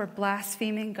sons were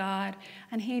blaspheming God,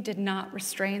 and he did not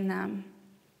restrain them.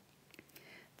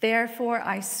 Therefore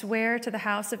I swear to the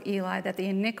house of Eli that the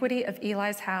iniquity of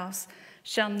Eli's house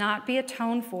shall not be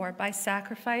atoned for by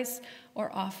sacrifice or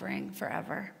offering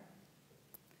forever."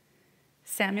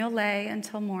 Samuel lay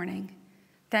until morning.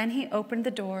 Then he opened the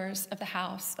doors of the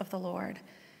house of the Lord,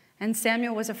 and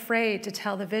Samuel was afraid to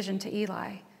tell the vision to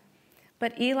Eli.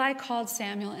 But Eli called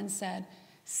Samuel and said,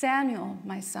 "Samuel,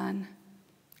 my son."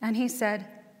 And he said,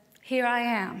 "Here I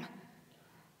am."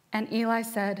 And Eli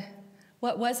said,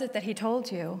 "What was it that he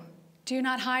told you? Do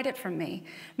not hide it from me.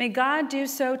 May God do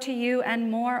so to you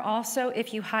and more also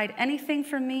if you hide anything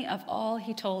from me of all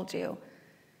he told you."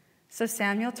 So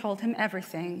Samuel told him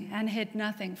everything and hid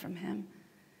nothing from him.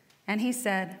 And he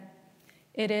said,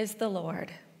 "It is the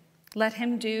Lord. Let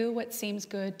him do what seems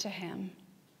good to him."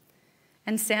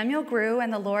 And Samuel grew,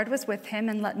 and the Lord was with him,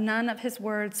 and let none of his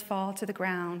words fall to the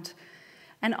ground.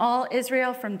 And all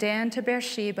Israel from Dan to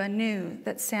Beersheba knew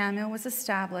that Samuel was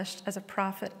established as a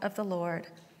prophet of the Lord.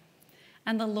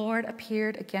 And the Lord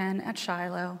appeared again at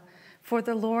Shiloh, for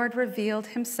the Lord revealed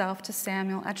himself to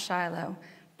Samuel at Shiloh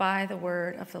by the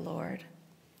word of the Lord.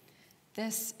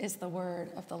 This is the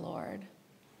word of the Lord.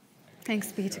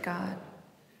 Thanks be to God.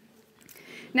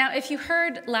 Now, if you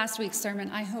heard last week's sermon,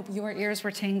 I hope your ears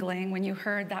were tingling when you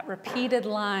heard that repeated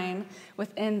line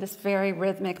within this very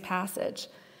rhythmic passage.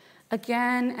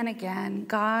 Again and again,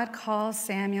 God calls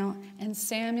Samuel, and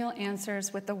Samuel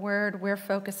answers with the word we're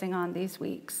focusing on these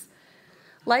weeks.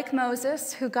 Like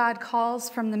Moses, who God calls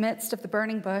from the midst of the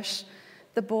burning bush,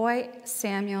 the boy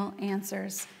Samuel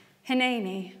answers,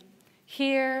 "Hineni,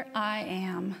 here I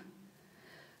am."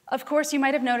 Of course, you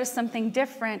might have noticed something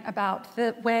different about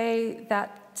the way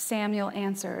that Samuel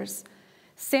answers.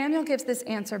 Samuel gives this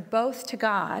answer both to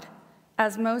God,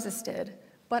 as Moses did,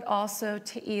 but also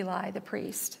to Eli the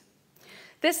priest.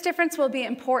 This difference will be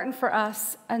important for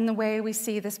us in the way we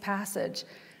see this passage.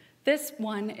 This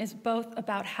one is both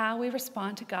about how we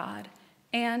respond to God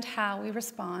and how we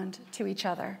respond to each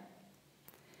other.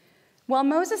 While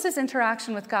Moses'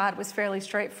 interaction with God was fairly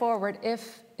straightforward,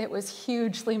 if it was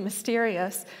hugely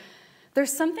mysterious,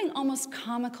 there's something almost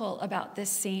comical about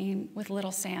this scene with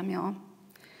little Samuel.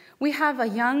 We have a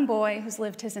young boy who's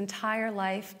lived his entire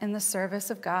life in the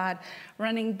service of God,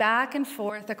 running back and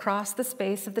forth across the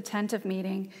space of the tent of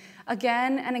meeting,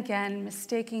 again and again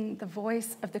mistaking the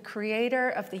voice of the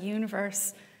creator of the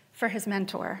universe for his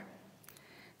mentor.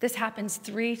 This happens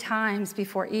 3 times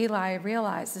before Eli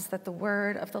realizes that the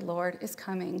word of the Lord is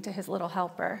coming to his little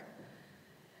helper.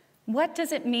 What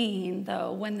does it mean,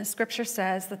 though, when the scripture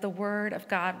says that the word of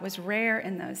God was rare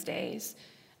in those days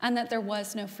and that there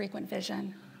was no frequent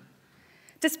vision?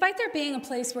 Despite there being a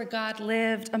place where God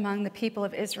lived among the people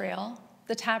of Israel,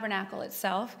 the tabernacle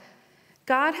itself,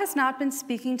 God has not been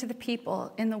speaking to the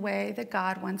people in the way that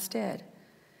God once did.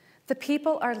 The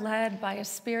people are led by a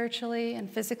spiritually and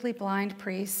physically blind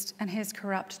priest and his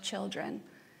corrupt children.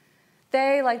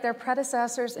 They, like their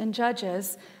predecessors and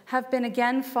judges, have been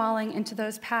again falling into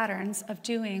those patterns of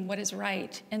doing what is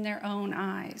right in their own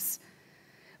eyes.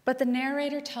 But the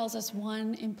narrator tells us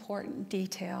one important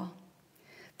detail.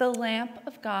 The lamp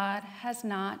of God has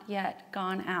not yet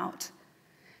gone out.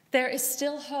 There is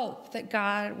still hope that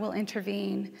God will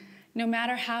intervene, no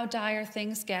matter how dire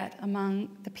things get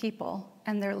among the people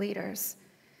and their leaders.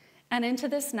 And into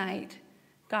this night,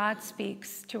 God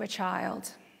speaks to a child.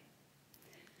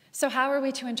 So how are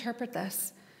we to interpret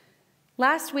this?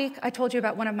 Last week, I told you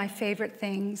about one of my favorite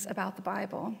things about the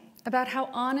Bible, about how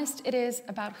honest it is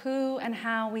about who and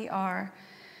how we are,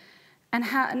 and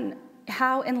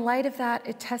how in light of that,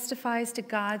 it testifies to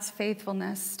God's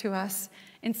faithfulness to us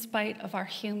in spite of our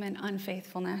human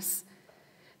unfaithfulness.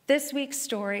 This week's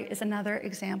story is another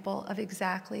example of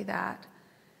exactly that.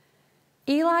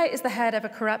 Eli is the head of a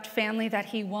corrupt family that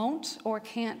he won't or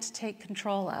can't take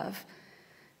control of.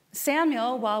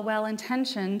 Samuel, while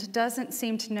well-intentioned, doesn't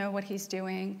seem to know what he's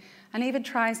doing and even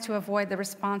tries to avoid the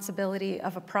responsibility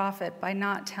of a prophet by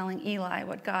not telling Eli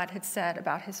what God had said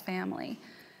about his family.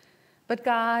 But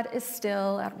God is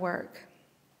still at work.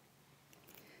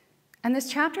 And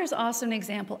this chapter is also an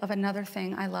example of another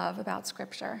thing I love about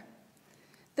Scripture.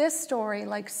 This story,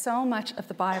 like so much of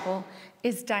the Bible,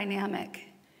 is dynamic.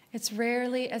 It's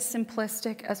rarely as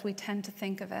simplistic as we tend to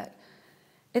think of it.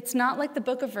 It's not like the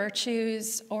Book of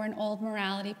Virtues or an old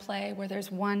morality play where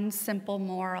there's one simple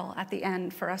moral at the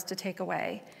end for us to take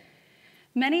away.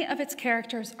 Many of its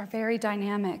characters are very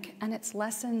dynamic, and its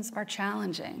lessons are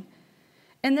challenging.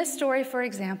 In this story, for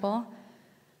example,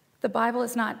 the Bible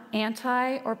is not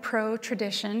anti or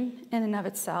pro-tradition in and of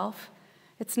itself.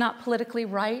 It's not politically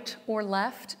right or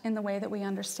left in the way that we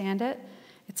understand it.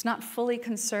 It's not fully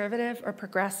conservative or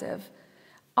progressive.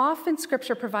 Often,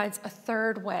 Scripture provides a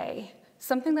third way,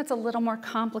 something that's a little more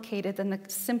complicated than the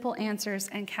simple answers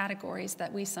and categories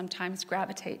that we sometimes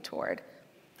gravitate toward.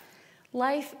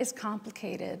 Life is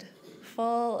complicated,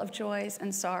 full of joys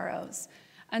and sorrows,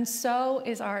 and so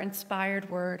is our inspired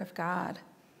Word of God.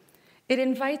 It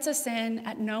invites us in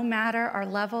at no matter our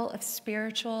level of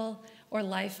spiritual or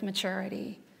life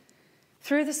maturity.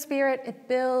 Through the Spirit, it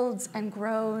builds and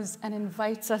grows and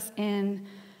invites us in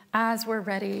as we're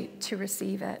ready to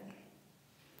receive it.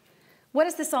 What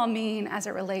does this all mean as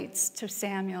it relates to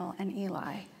Samuel and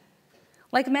Eli?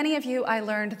 Like many of you, I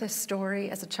learned this story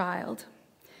as a child.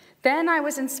 Then I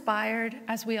was inspired,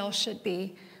 as we all should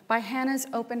be, by Hannah's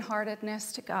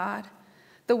open-heartedness to God,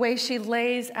 the way she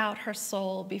lays out her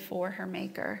soul before her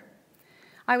Maker.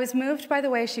 I was moved by the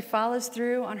way she follows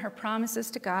through on her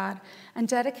promises to God and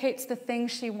dedicates the thing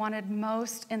she wanted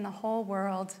most in the whole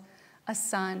world, a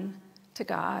son, to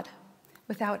God,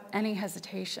 without any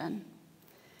hesitation.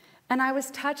 And I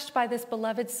was touched by this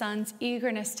beloved son's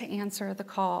eagerness to answer the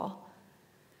call.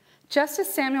 Just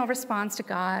as Samuel responds to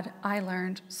God, I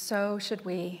learned, so should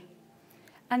we.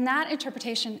 And that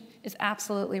interpretation is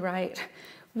absolutely right.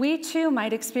 We too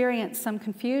might experience some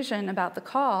confusion about the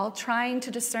call, trying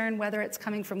to discern whether it's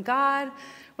coming from God,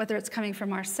 whether it's coming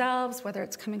from ourselves, whether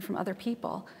it's coming from other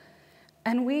people.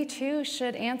 And we too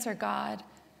should answer God,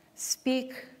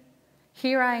 speak,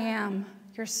 here I am,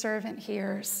 your servant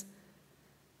hears.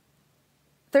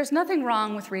 There's nothing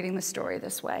wrong with reading the story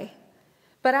this way.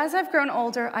 But as I've grown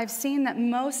older, I've seen that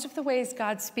most of the ways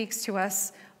God speaks to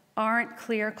us aren't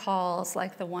clear calls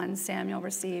like the one Samuel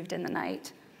received in the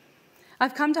night.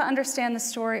 I've come to understand the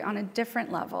story on a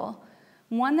different level,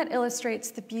 one that illustrates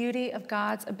the beauty of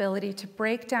God's ability to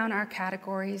break down our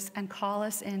categories and call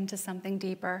us into something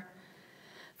deeper.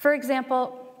 For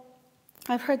example,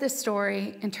 I've heard this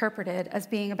story interpreted as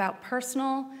being about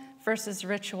personal versus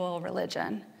ritual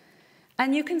religion.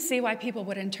 And you can see why people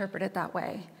would interpret it that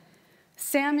way.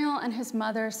 Samuel and his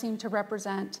mother seem to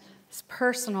represent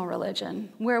personal religion,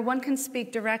 where one can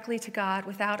speak directly to God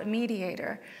without a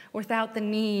mediator, without the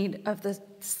need of the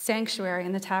sanctuary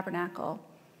and the tabernacle.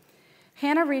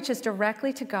 Hannah reaches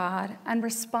directly to God and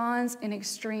responds in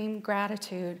extreme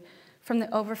gratitude from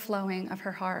the overflowing of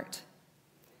her heart.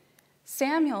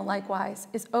 Samuel, likewise,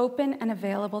 is open and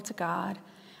available to God,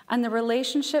 and the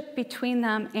relationship between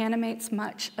them animates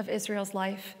much of Israel's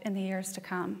life in the years to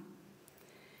come.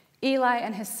 Eli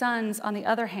and his sons, on the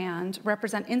other hand,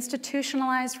 represent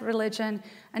institutionalized religion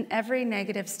and every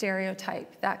negative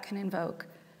stereotype that can invoke.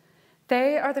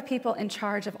 They are the people in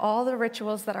charge of all the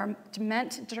rituals that are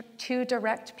meant to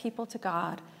direct people to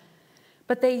God,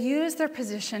 but they use their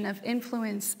position of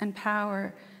influence and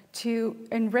power to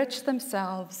enrich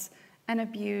themselves and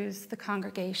abuse the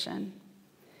congregation.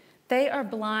 They are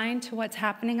blind to what's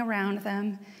happening around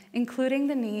them, including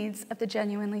the needs of the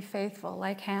genuinely faithful,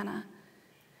 like Hannah.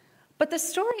 But the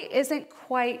story isn't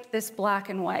quite this black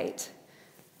and white.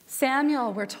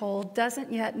 Samuel, we're told,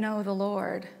 doesn't yet know the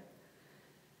Lord.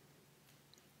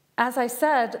 As I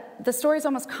said, the story is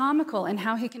almost comical in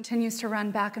how he continues to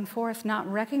run back and forth,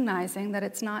 not recognizing that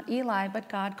it's not Eli, but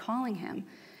God calling him.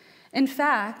 In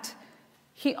fact,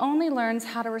 he only learns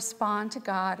how to respond to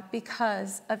God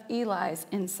because of Eli's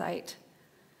insight.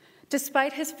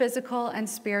 Despite his physical and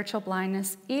spiritual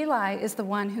blindness, Eli is the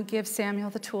one who gives Samuel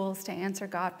the tools to answer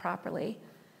God properly.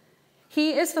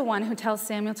 He is the one who tells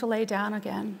Samuel to lay down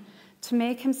again, to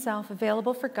make himself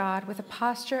available for God with a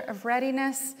posture of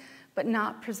readiness, but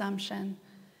not presumption,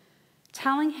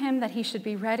 telling him that he should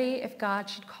be ready if God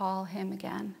should call him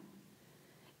again.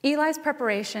 Eli's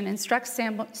preparation instructs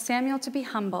Samuel to be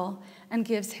humble and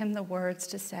gives him the words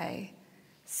to say,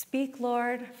 "Speak,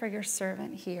 Lord, for your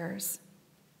servant hears."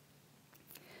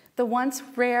 The once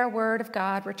rare word of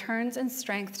God returns in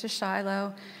strength to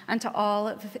Shiloh and to all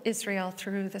of Israel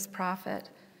through this prophet.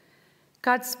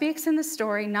 God speaks in the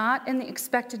story not in the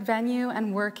expected venue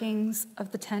and workings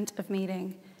of the tent of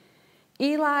meeting.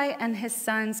 Eli and his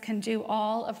sons can do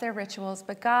all of their rituals,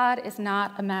 but God is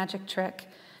not a magic trick.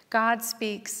 God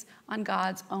speaks on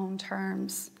God's own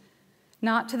terms,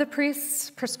 not to the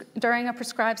priests during a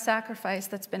prescribed sacrifice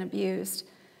that's been abused,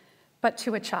 but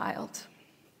to a child.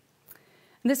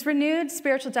 This renewed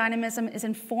spiritual dynamism is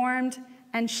informed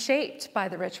and shaped by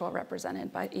the ritual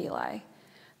represented by Eli.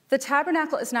 The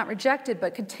tabernacle is not rejected,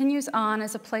 but continues on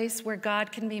as a place where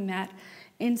God can be met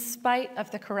in spite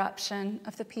of the corruption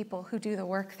of the people who do the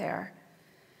work there.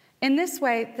 In this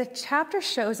way, the chapter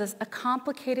shows us a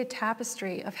complicated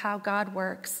tapestry of how God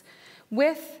works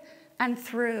with and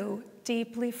through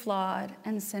deeply flawed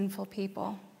and sinful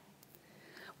people.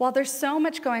 While there's so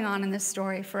much going on in this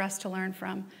story for us to learn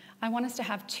from, I want us to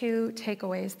have two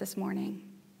takeaways this morning.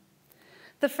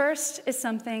 The first is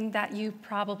something that you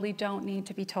probably don't need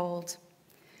to be told.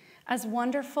 As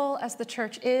wonderful as the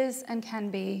church is and can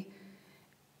be,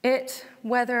 it,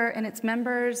 whether in its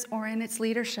members or in its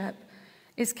leadership,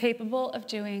 is capable of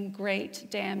doing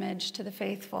great damage to the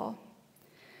faithful.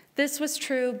 This was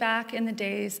true back in the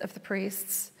days of the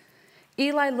priests.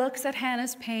 Eli looks at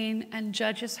Hannah's pain and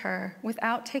judges her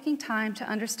without taking time to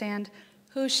understand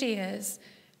who she is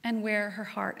and where her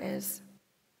heart is.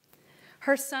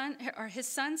 His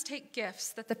sons take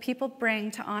gifts that the people bring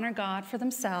to honor God for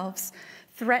themselves,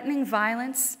 threatening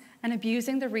violence and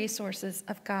abusing the resources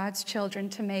of God's children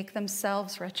to make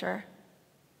themselves richer.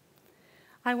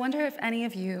 I wonder if any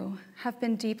of you have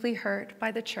been deeply hurt by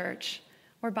the church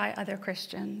or by other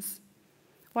Christians.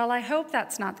 While I hope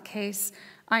that's not the case,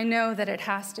 I know that it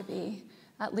has to be,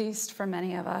 at least for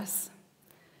many of us.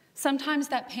 Sometimes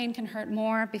that pain can hurt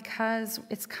more because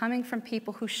it's coming from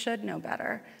people who should know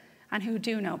better and who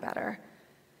do know better.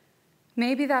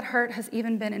 Maybe that hurt has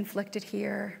even been inflicted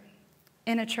here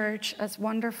in a church as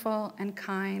wonderful and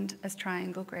kind as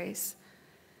Triangle Grace.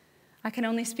 I can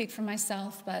only speak for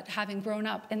myself, but having grown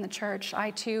up in the church, I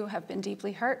too have been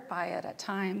deeply hurt by it at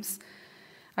times.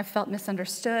 I've felt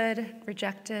misunderstood,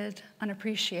 rejected,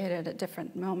 unappreciated at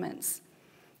different moments.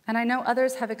 And I know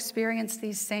others have experienced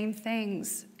these same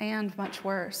things and much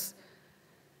worse.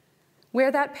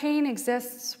 Where that pain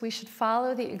exists, we should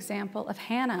follow the example of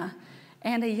Hannah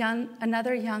and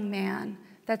another young man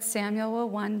that Samuel will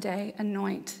one day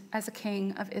anoint as a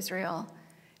king of Israel,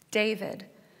 David,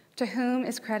 to whom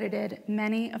is credited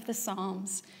many of the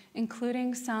Psalms,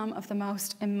 including some of the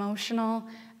most emotional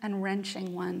and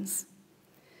wrenching ones.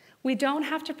 We don't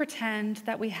have to pretend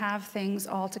that we have things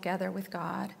all together with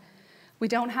God. We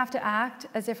don't have to act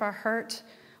as if our hurt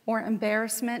or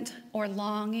embarrassment or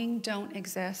longing don't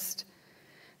exist.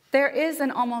 There is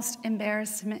an almost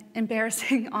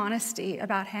embarrassing honesty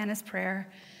about Hannah's prayer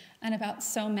and about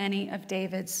so many of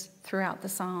David's throughout the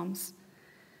Psalms.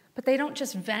 But they don't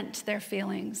just vent their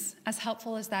feelings, as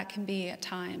helpful as that can be at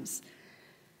times.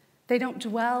 They don't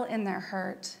dwell in their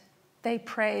hurt. They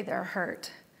pray their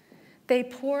hurt. They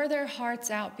pour their hearts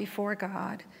out before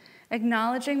God,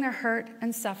 acknowledging their hurt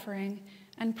and suffering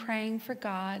and praying for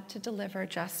God to deliver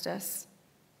justice.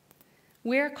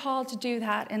 We're called to do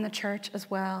that in the church as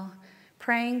well,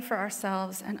 praying for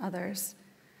ourselves and others.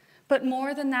 But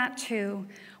more than that too,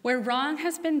 where wrong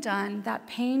has been done, that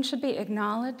pain should be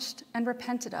acknowledged and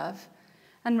repented of,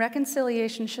 and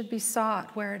reconciliation should be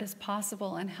sought where it is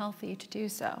possible and healthy to do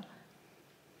so.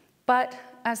 But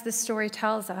as this story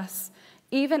tells us,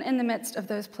 even in the midst of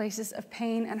those places of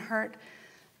pain and hurt,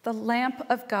 the lamp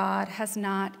of God has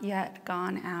not yet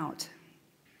gone out.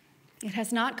 It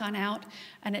has not gone out,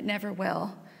 and it never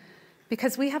will,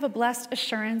 because we have a blessed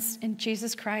assurance in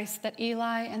Jesus Christ that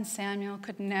Eli and Samuel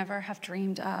could never have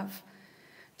dreamed of.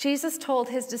 Jesus told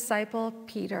his disciple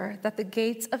Peter that the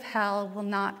gates of hell will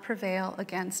not prevail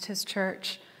against his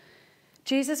church.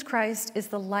 Jesus Christ is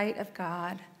the light of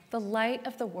God, the light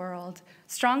of the world,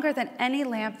 stronger than any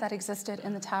lamp that existed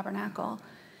in the tabernacle.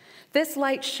 This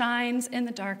light shines in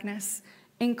the darkness,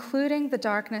 including the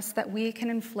darkness that we can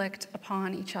inflict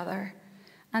upon each other.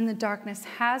 And the darkness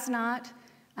has not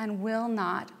and will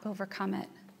not overcome it.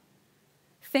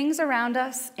 Things around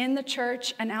us in the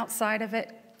church and outside of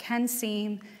it can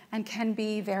seem and can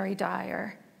be very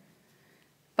dire.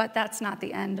 But that's not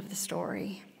the end of the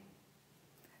story.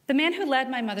 The man who led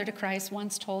my mother to Christ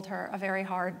once told her a very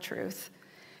hard truth.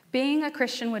 Being a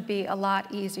Christian would be a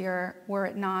lot easier were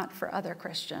it not for other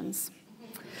Christians.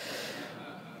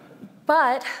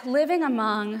 But living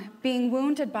among, being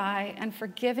wounded by, and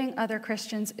forgiving other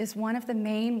Christians is one of the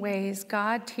main ways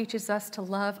God teaches us to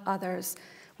love others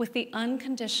with the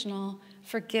unconditional,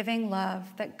 forgiving love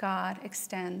that God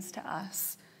extends to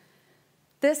us.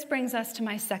 This brings us to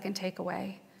my second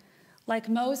takeaway. Like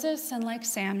Moses and like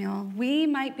Samuel, we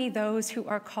might be those who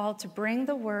are called to bring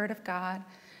the word of God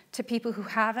to people who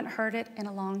haven't heard it in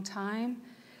a long time,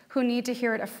 who need to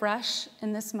hear it afresh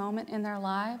in this moment in their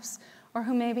lives, or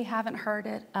who maybe haven't heard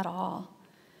it at all.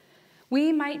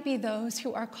 We might be those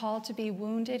who are called to be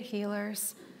wounded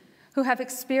healers, who have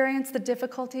experienced the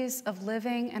difficulties of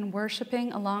living and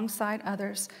worshiping alongside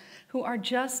others who are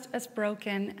just as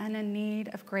broken and in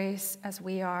need of grace as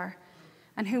we are,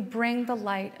 and who bring the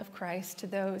light of Christ to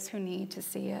those who need to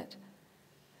see it.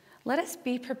 Let us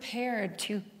be prepared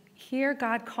to hear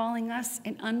God calling us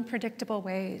in unpredictable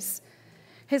ways.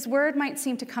 His word might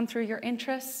seem to come through your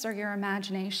interests or your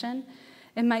imagination.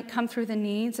 It might come through the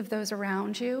needs of those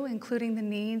around you, including the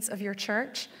needs of your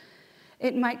church.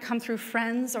 It might come through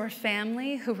friends or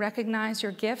family who recognize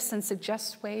your gifts and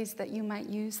suggest ways that you might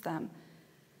use them.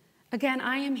 Again,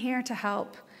 I am here to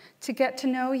help, to get to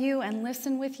know you and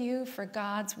listen with you for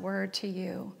God's word to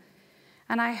you.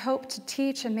 And I hope to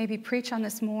teach and maybe preach on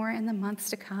this more in the months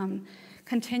to come,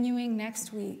 continuing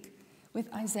next week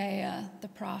with Isaiah the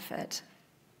prophet.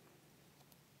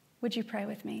 Would you pray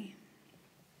with me?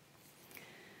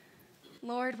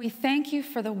 Lord, we thank you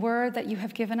for the word that you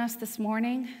have given us this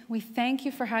morning. We thank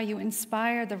you for how you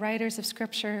inspired the writers of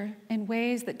Scripture in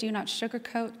ways that do not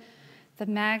sugarcoat the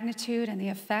magnitude and the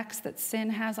effects that sin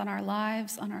has on our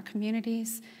lives, on our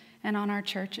communities, and on our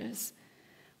churches.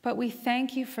 But we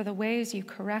thank you for the ways you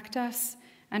correct us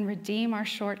and redeem our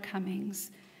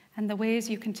shortcomings, and the ways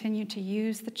you continue to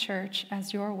use the church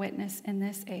as your witness in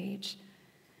this age.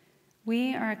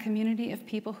 We are a community of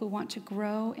people who want to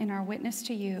grow in our witness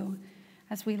to you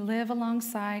as we live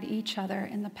alongside each other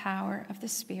in the power of the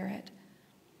Spirit.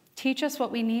 Teach us what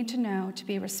we need to know to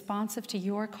be responsive to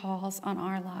your calls on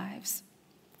our lives.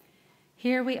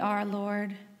 Here we are,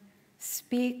 Lord.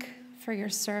 Speak, for your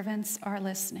servants are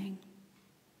listening.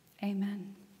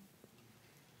 Amen.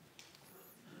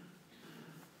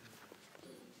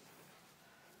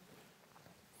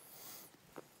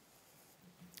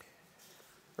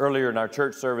 Earlier in our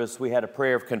church service, we had a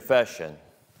prayer of confession.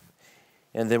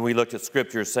 And then we looked at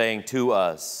Scripture saying to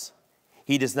us,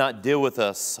 He does not deal with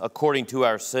us according to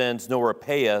our sins, nor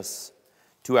repay us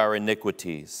to our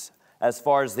iniquities. As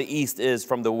far as the east is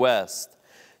from the west,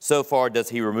 so far does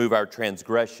He remove our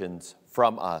transgressions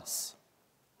from us.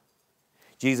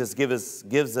 Jesus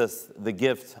gives us the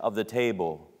gift of the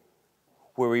table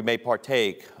where we may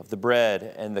partake of the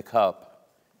bread and the cup.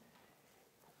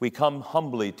 We come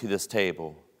humbly to this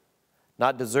table,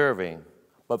 not deserving,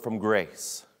 but from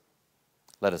grace.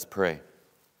 Let us pray.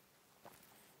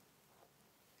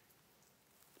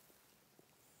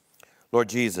 Lord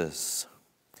Jesus,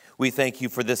 we thank you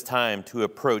for this time to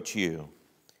approach you.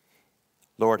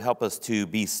 Lord, help us to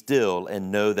be still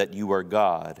and know that you are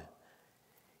God.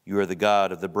 You are the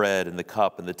God of the bread and the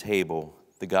cup and the table,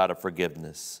 the God of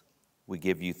forgiveness. We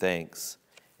give you thanks.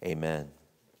 Amen.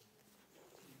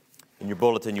 In your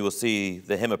bulletin, you will see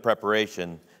the hymn of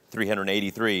preparation,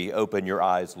 383, Open Your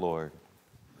Eyes, Lord.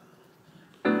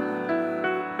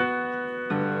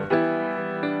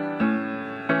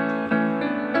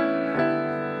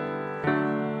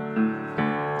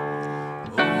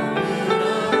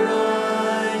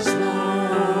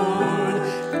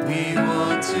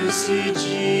 See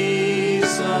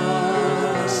Jesus,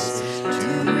 to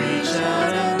reach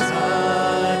out and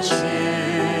touch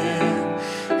Him,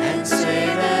 and say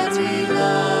that we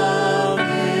love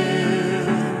Him.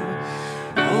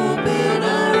 Open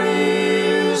our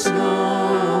ears,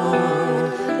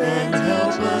 Lord, and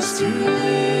help us to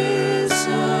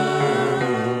listen.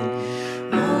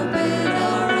 Open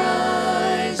our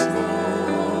eyes,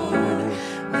 Lord,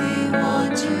 we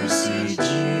want to see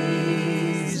Jesus.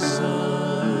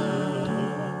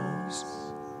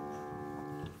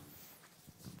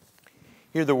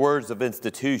 Hear the words of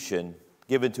institution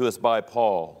given to us by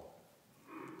Paul.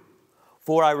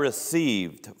 For I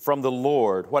received from the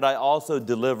Lord what I also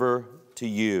deliver to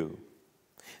you,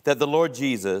 that the Lord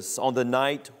Jesus, on the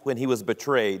night when he was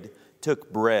betrayed,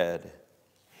 took bread,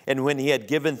 and when he had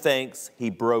given thanks, he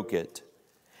broke it,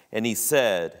 and he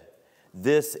said,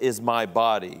 This is my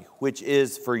body, which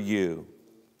is for you.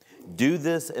 Do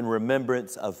this in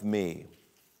remembrance of me.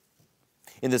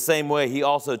 In the same way, he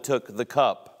also took the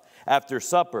cup after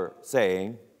supper,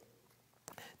 saying,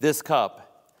 This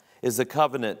cup is the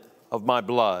covenant of my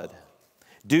blood.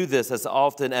 Do this as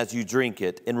often as you drink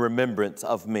it in remembrance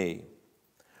of me.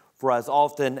 For as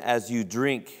often as you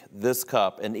drink this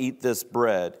cup and eat this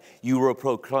bread, you will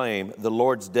proclaim the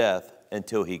Lord's death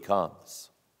until he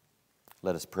comes.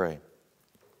 Let us pray.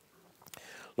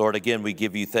 Lord, again, we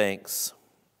give you thanks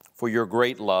for your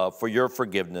great love, for your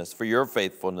forgiveness, for your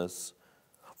faithfulness,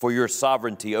 for your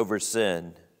sovereignty over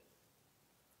sin.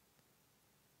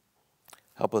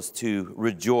 Help us to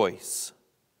rejoice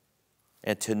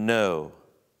and to know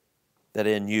that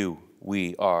in you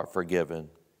we are forgiven.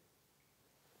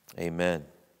 Amen.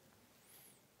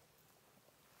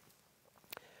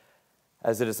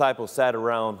 As the disciples sat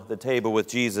around the table with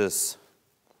Jesus,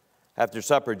 after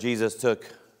supper, Jesus took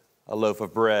a loaf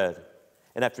of bread,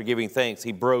 and after giving thanks,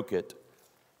 he broke it,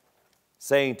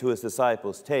 saying to his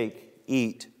disciples, Take,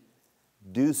 eat,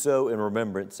 do so in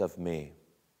remembrance of me.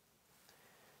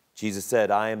 Jesus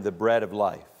said, I am the bread of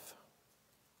life.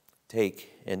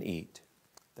 Take and eat.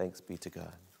 Thanks be to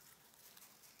God.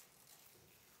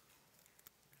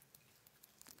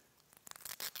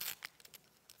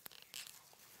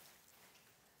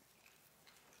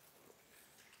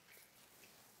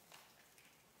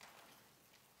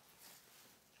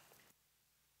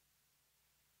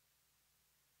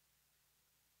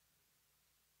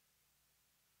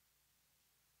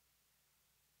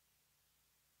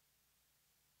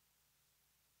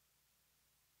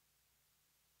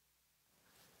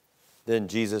 Then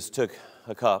Jesus took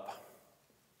a cup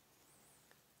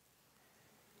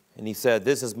and he said,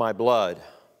 This is my blood,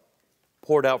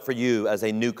 poured out for you as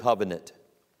a new covenant,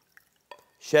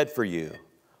 shed for you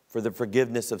for the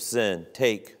forgiveness of sin.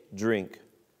 Take, drink,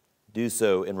 do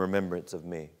so in remembrance of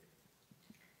me.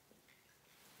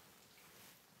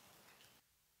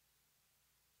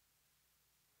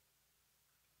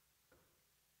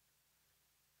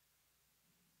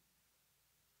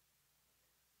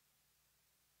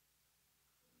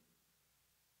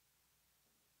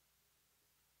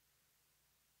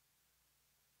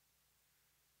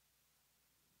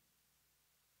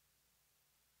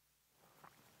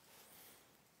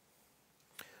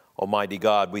 Almighty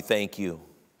God, we thank you.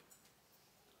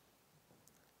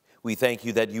 We thank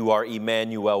you that you are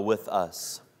Emmanuel with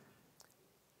us,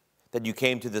 that you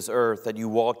came to this earth, that you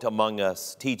walked among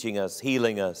us, teaching us,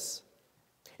 healing us,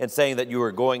 and saying that you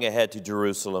were going ahead to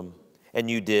Jerusalem,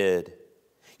 and you did.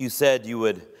 You said you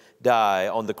would die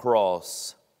on the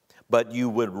cross, but you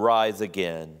would rise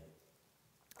again,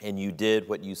 and you did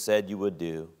what you said you would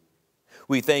do.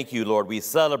 We thank you, Lord. We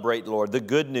celebrate, Lord, the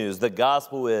good news. The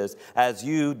gospel is, as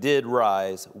you did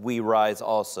rise, we rise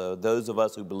also, those of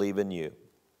us who believe in you.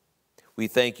 We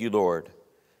thank you, Lord,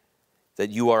 that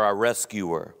you are our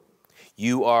rescuer.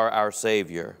 You are our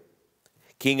Savior,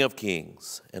 King of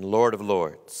kings and Lord of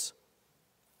lords.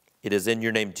 It is in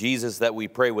your name, Jesus, that we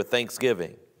pray with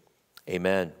thanksgiving.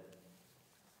 Amen.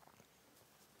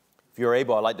 If you're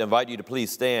able, I'd like to invite you to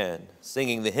please stand,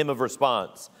 singing the hymn of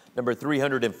response, number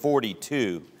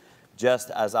 342, Just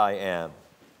As I Am.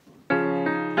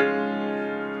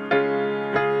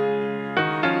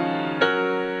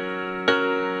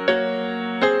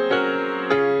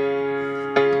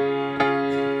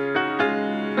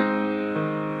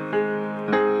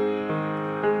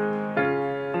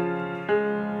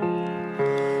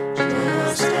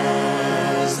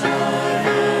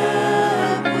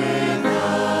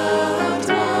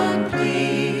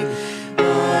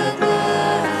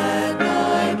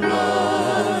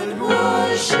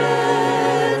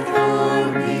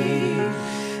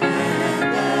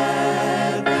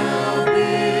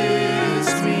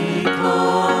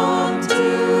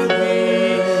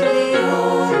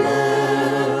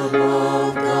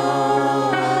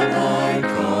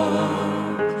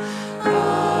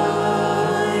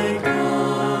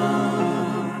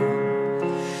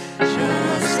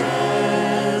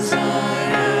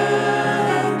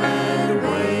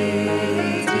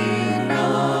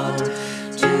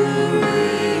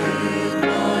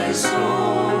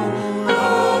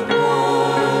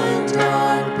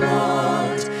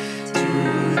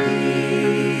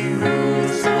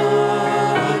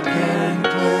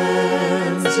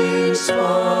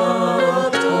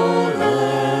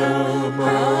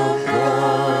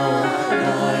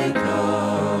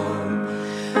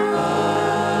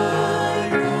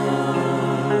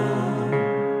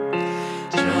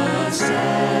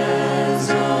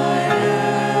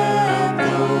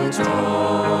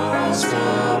 Tossed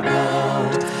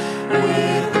about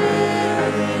with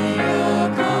various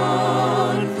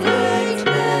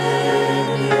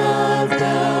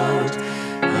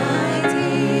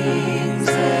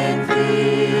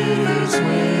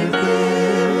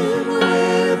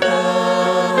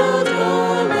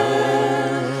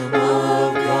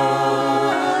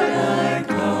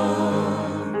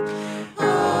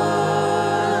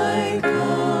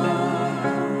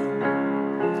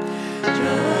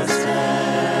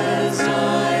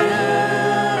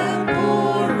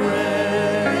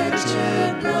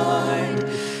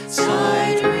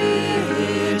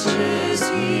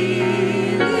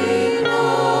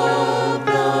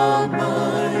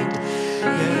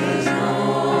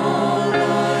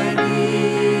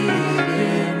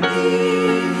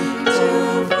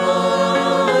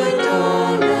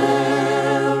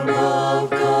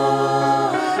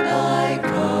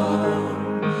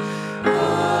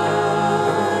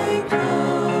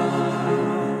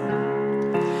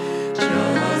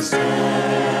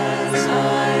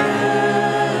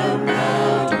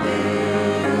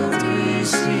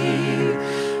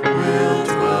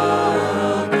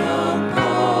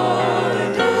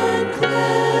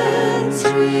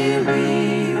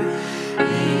believe,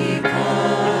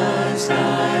 because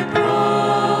thy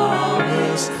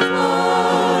promise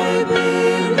I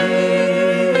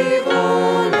believe,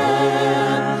 O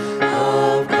Lamb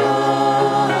of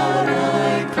God,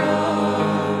 I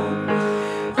come,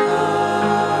 I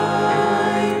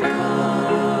come.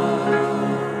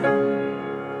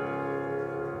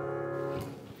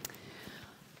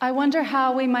 I wonder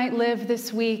how we might live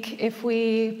this week if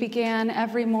we began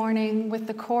every morning with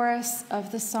the chorus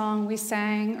of the song we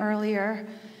sang earlier.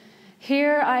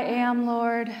 Here I am,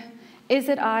 Lord. Is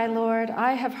it I, Lord?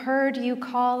 I have heard you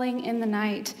calling in the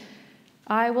night.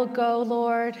 I will go,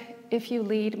 Lord, if you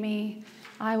lead me.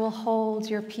 I will hold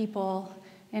your people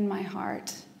in my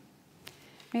heart.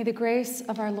 May the grace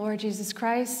of our Lord Jesus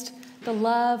Christ, the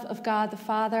love of God the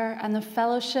Father, and the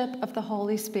fellowship of the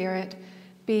Holy Spirit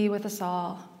be with us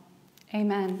all.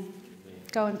 Amen.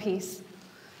 Go in peace.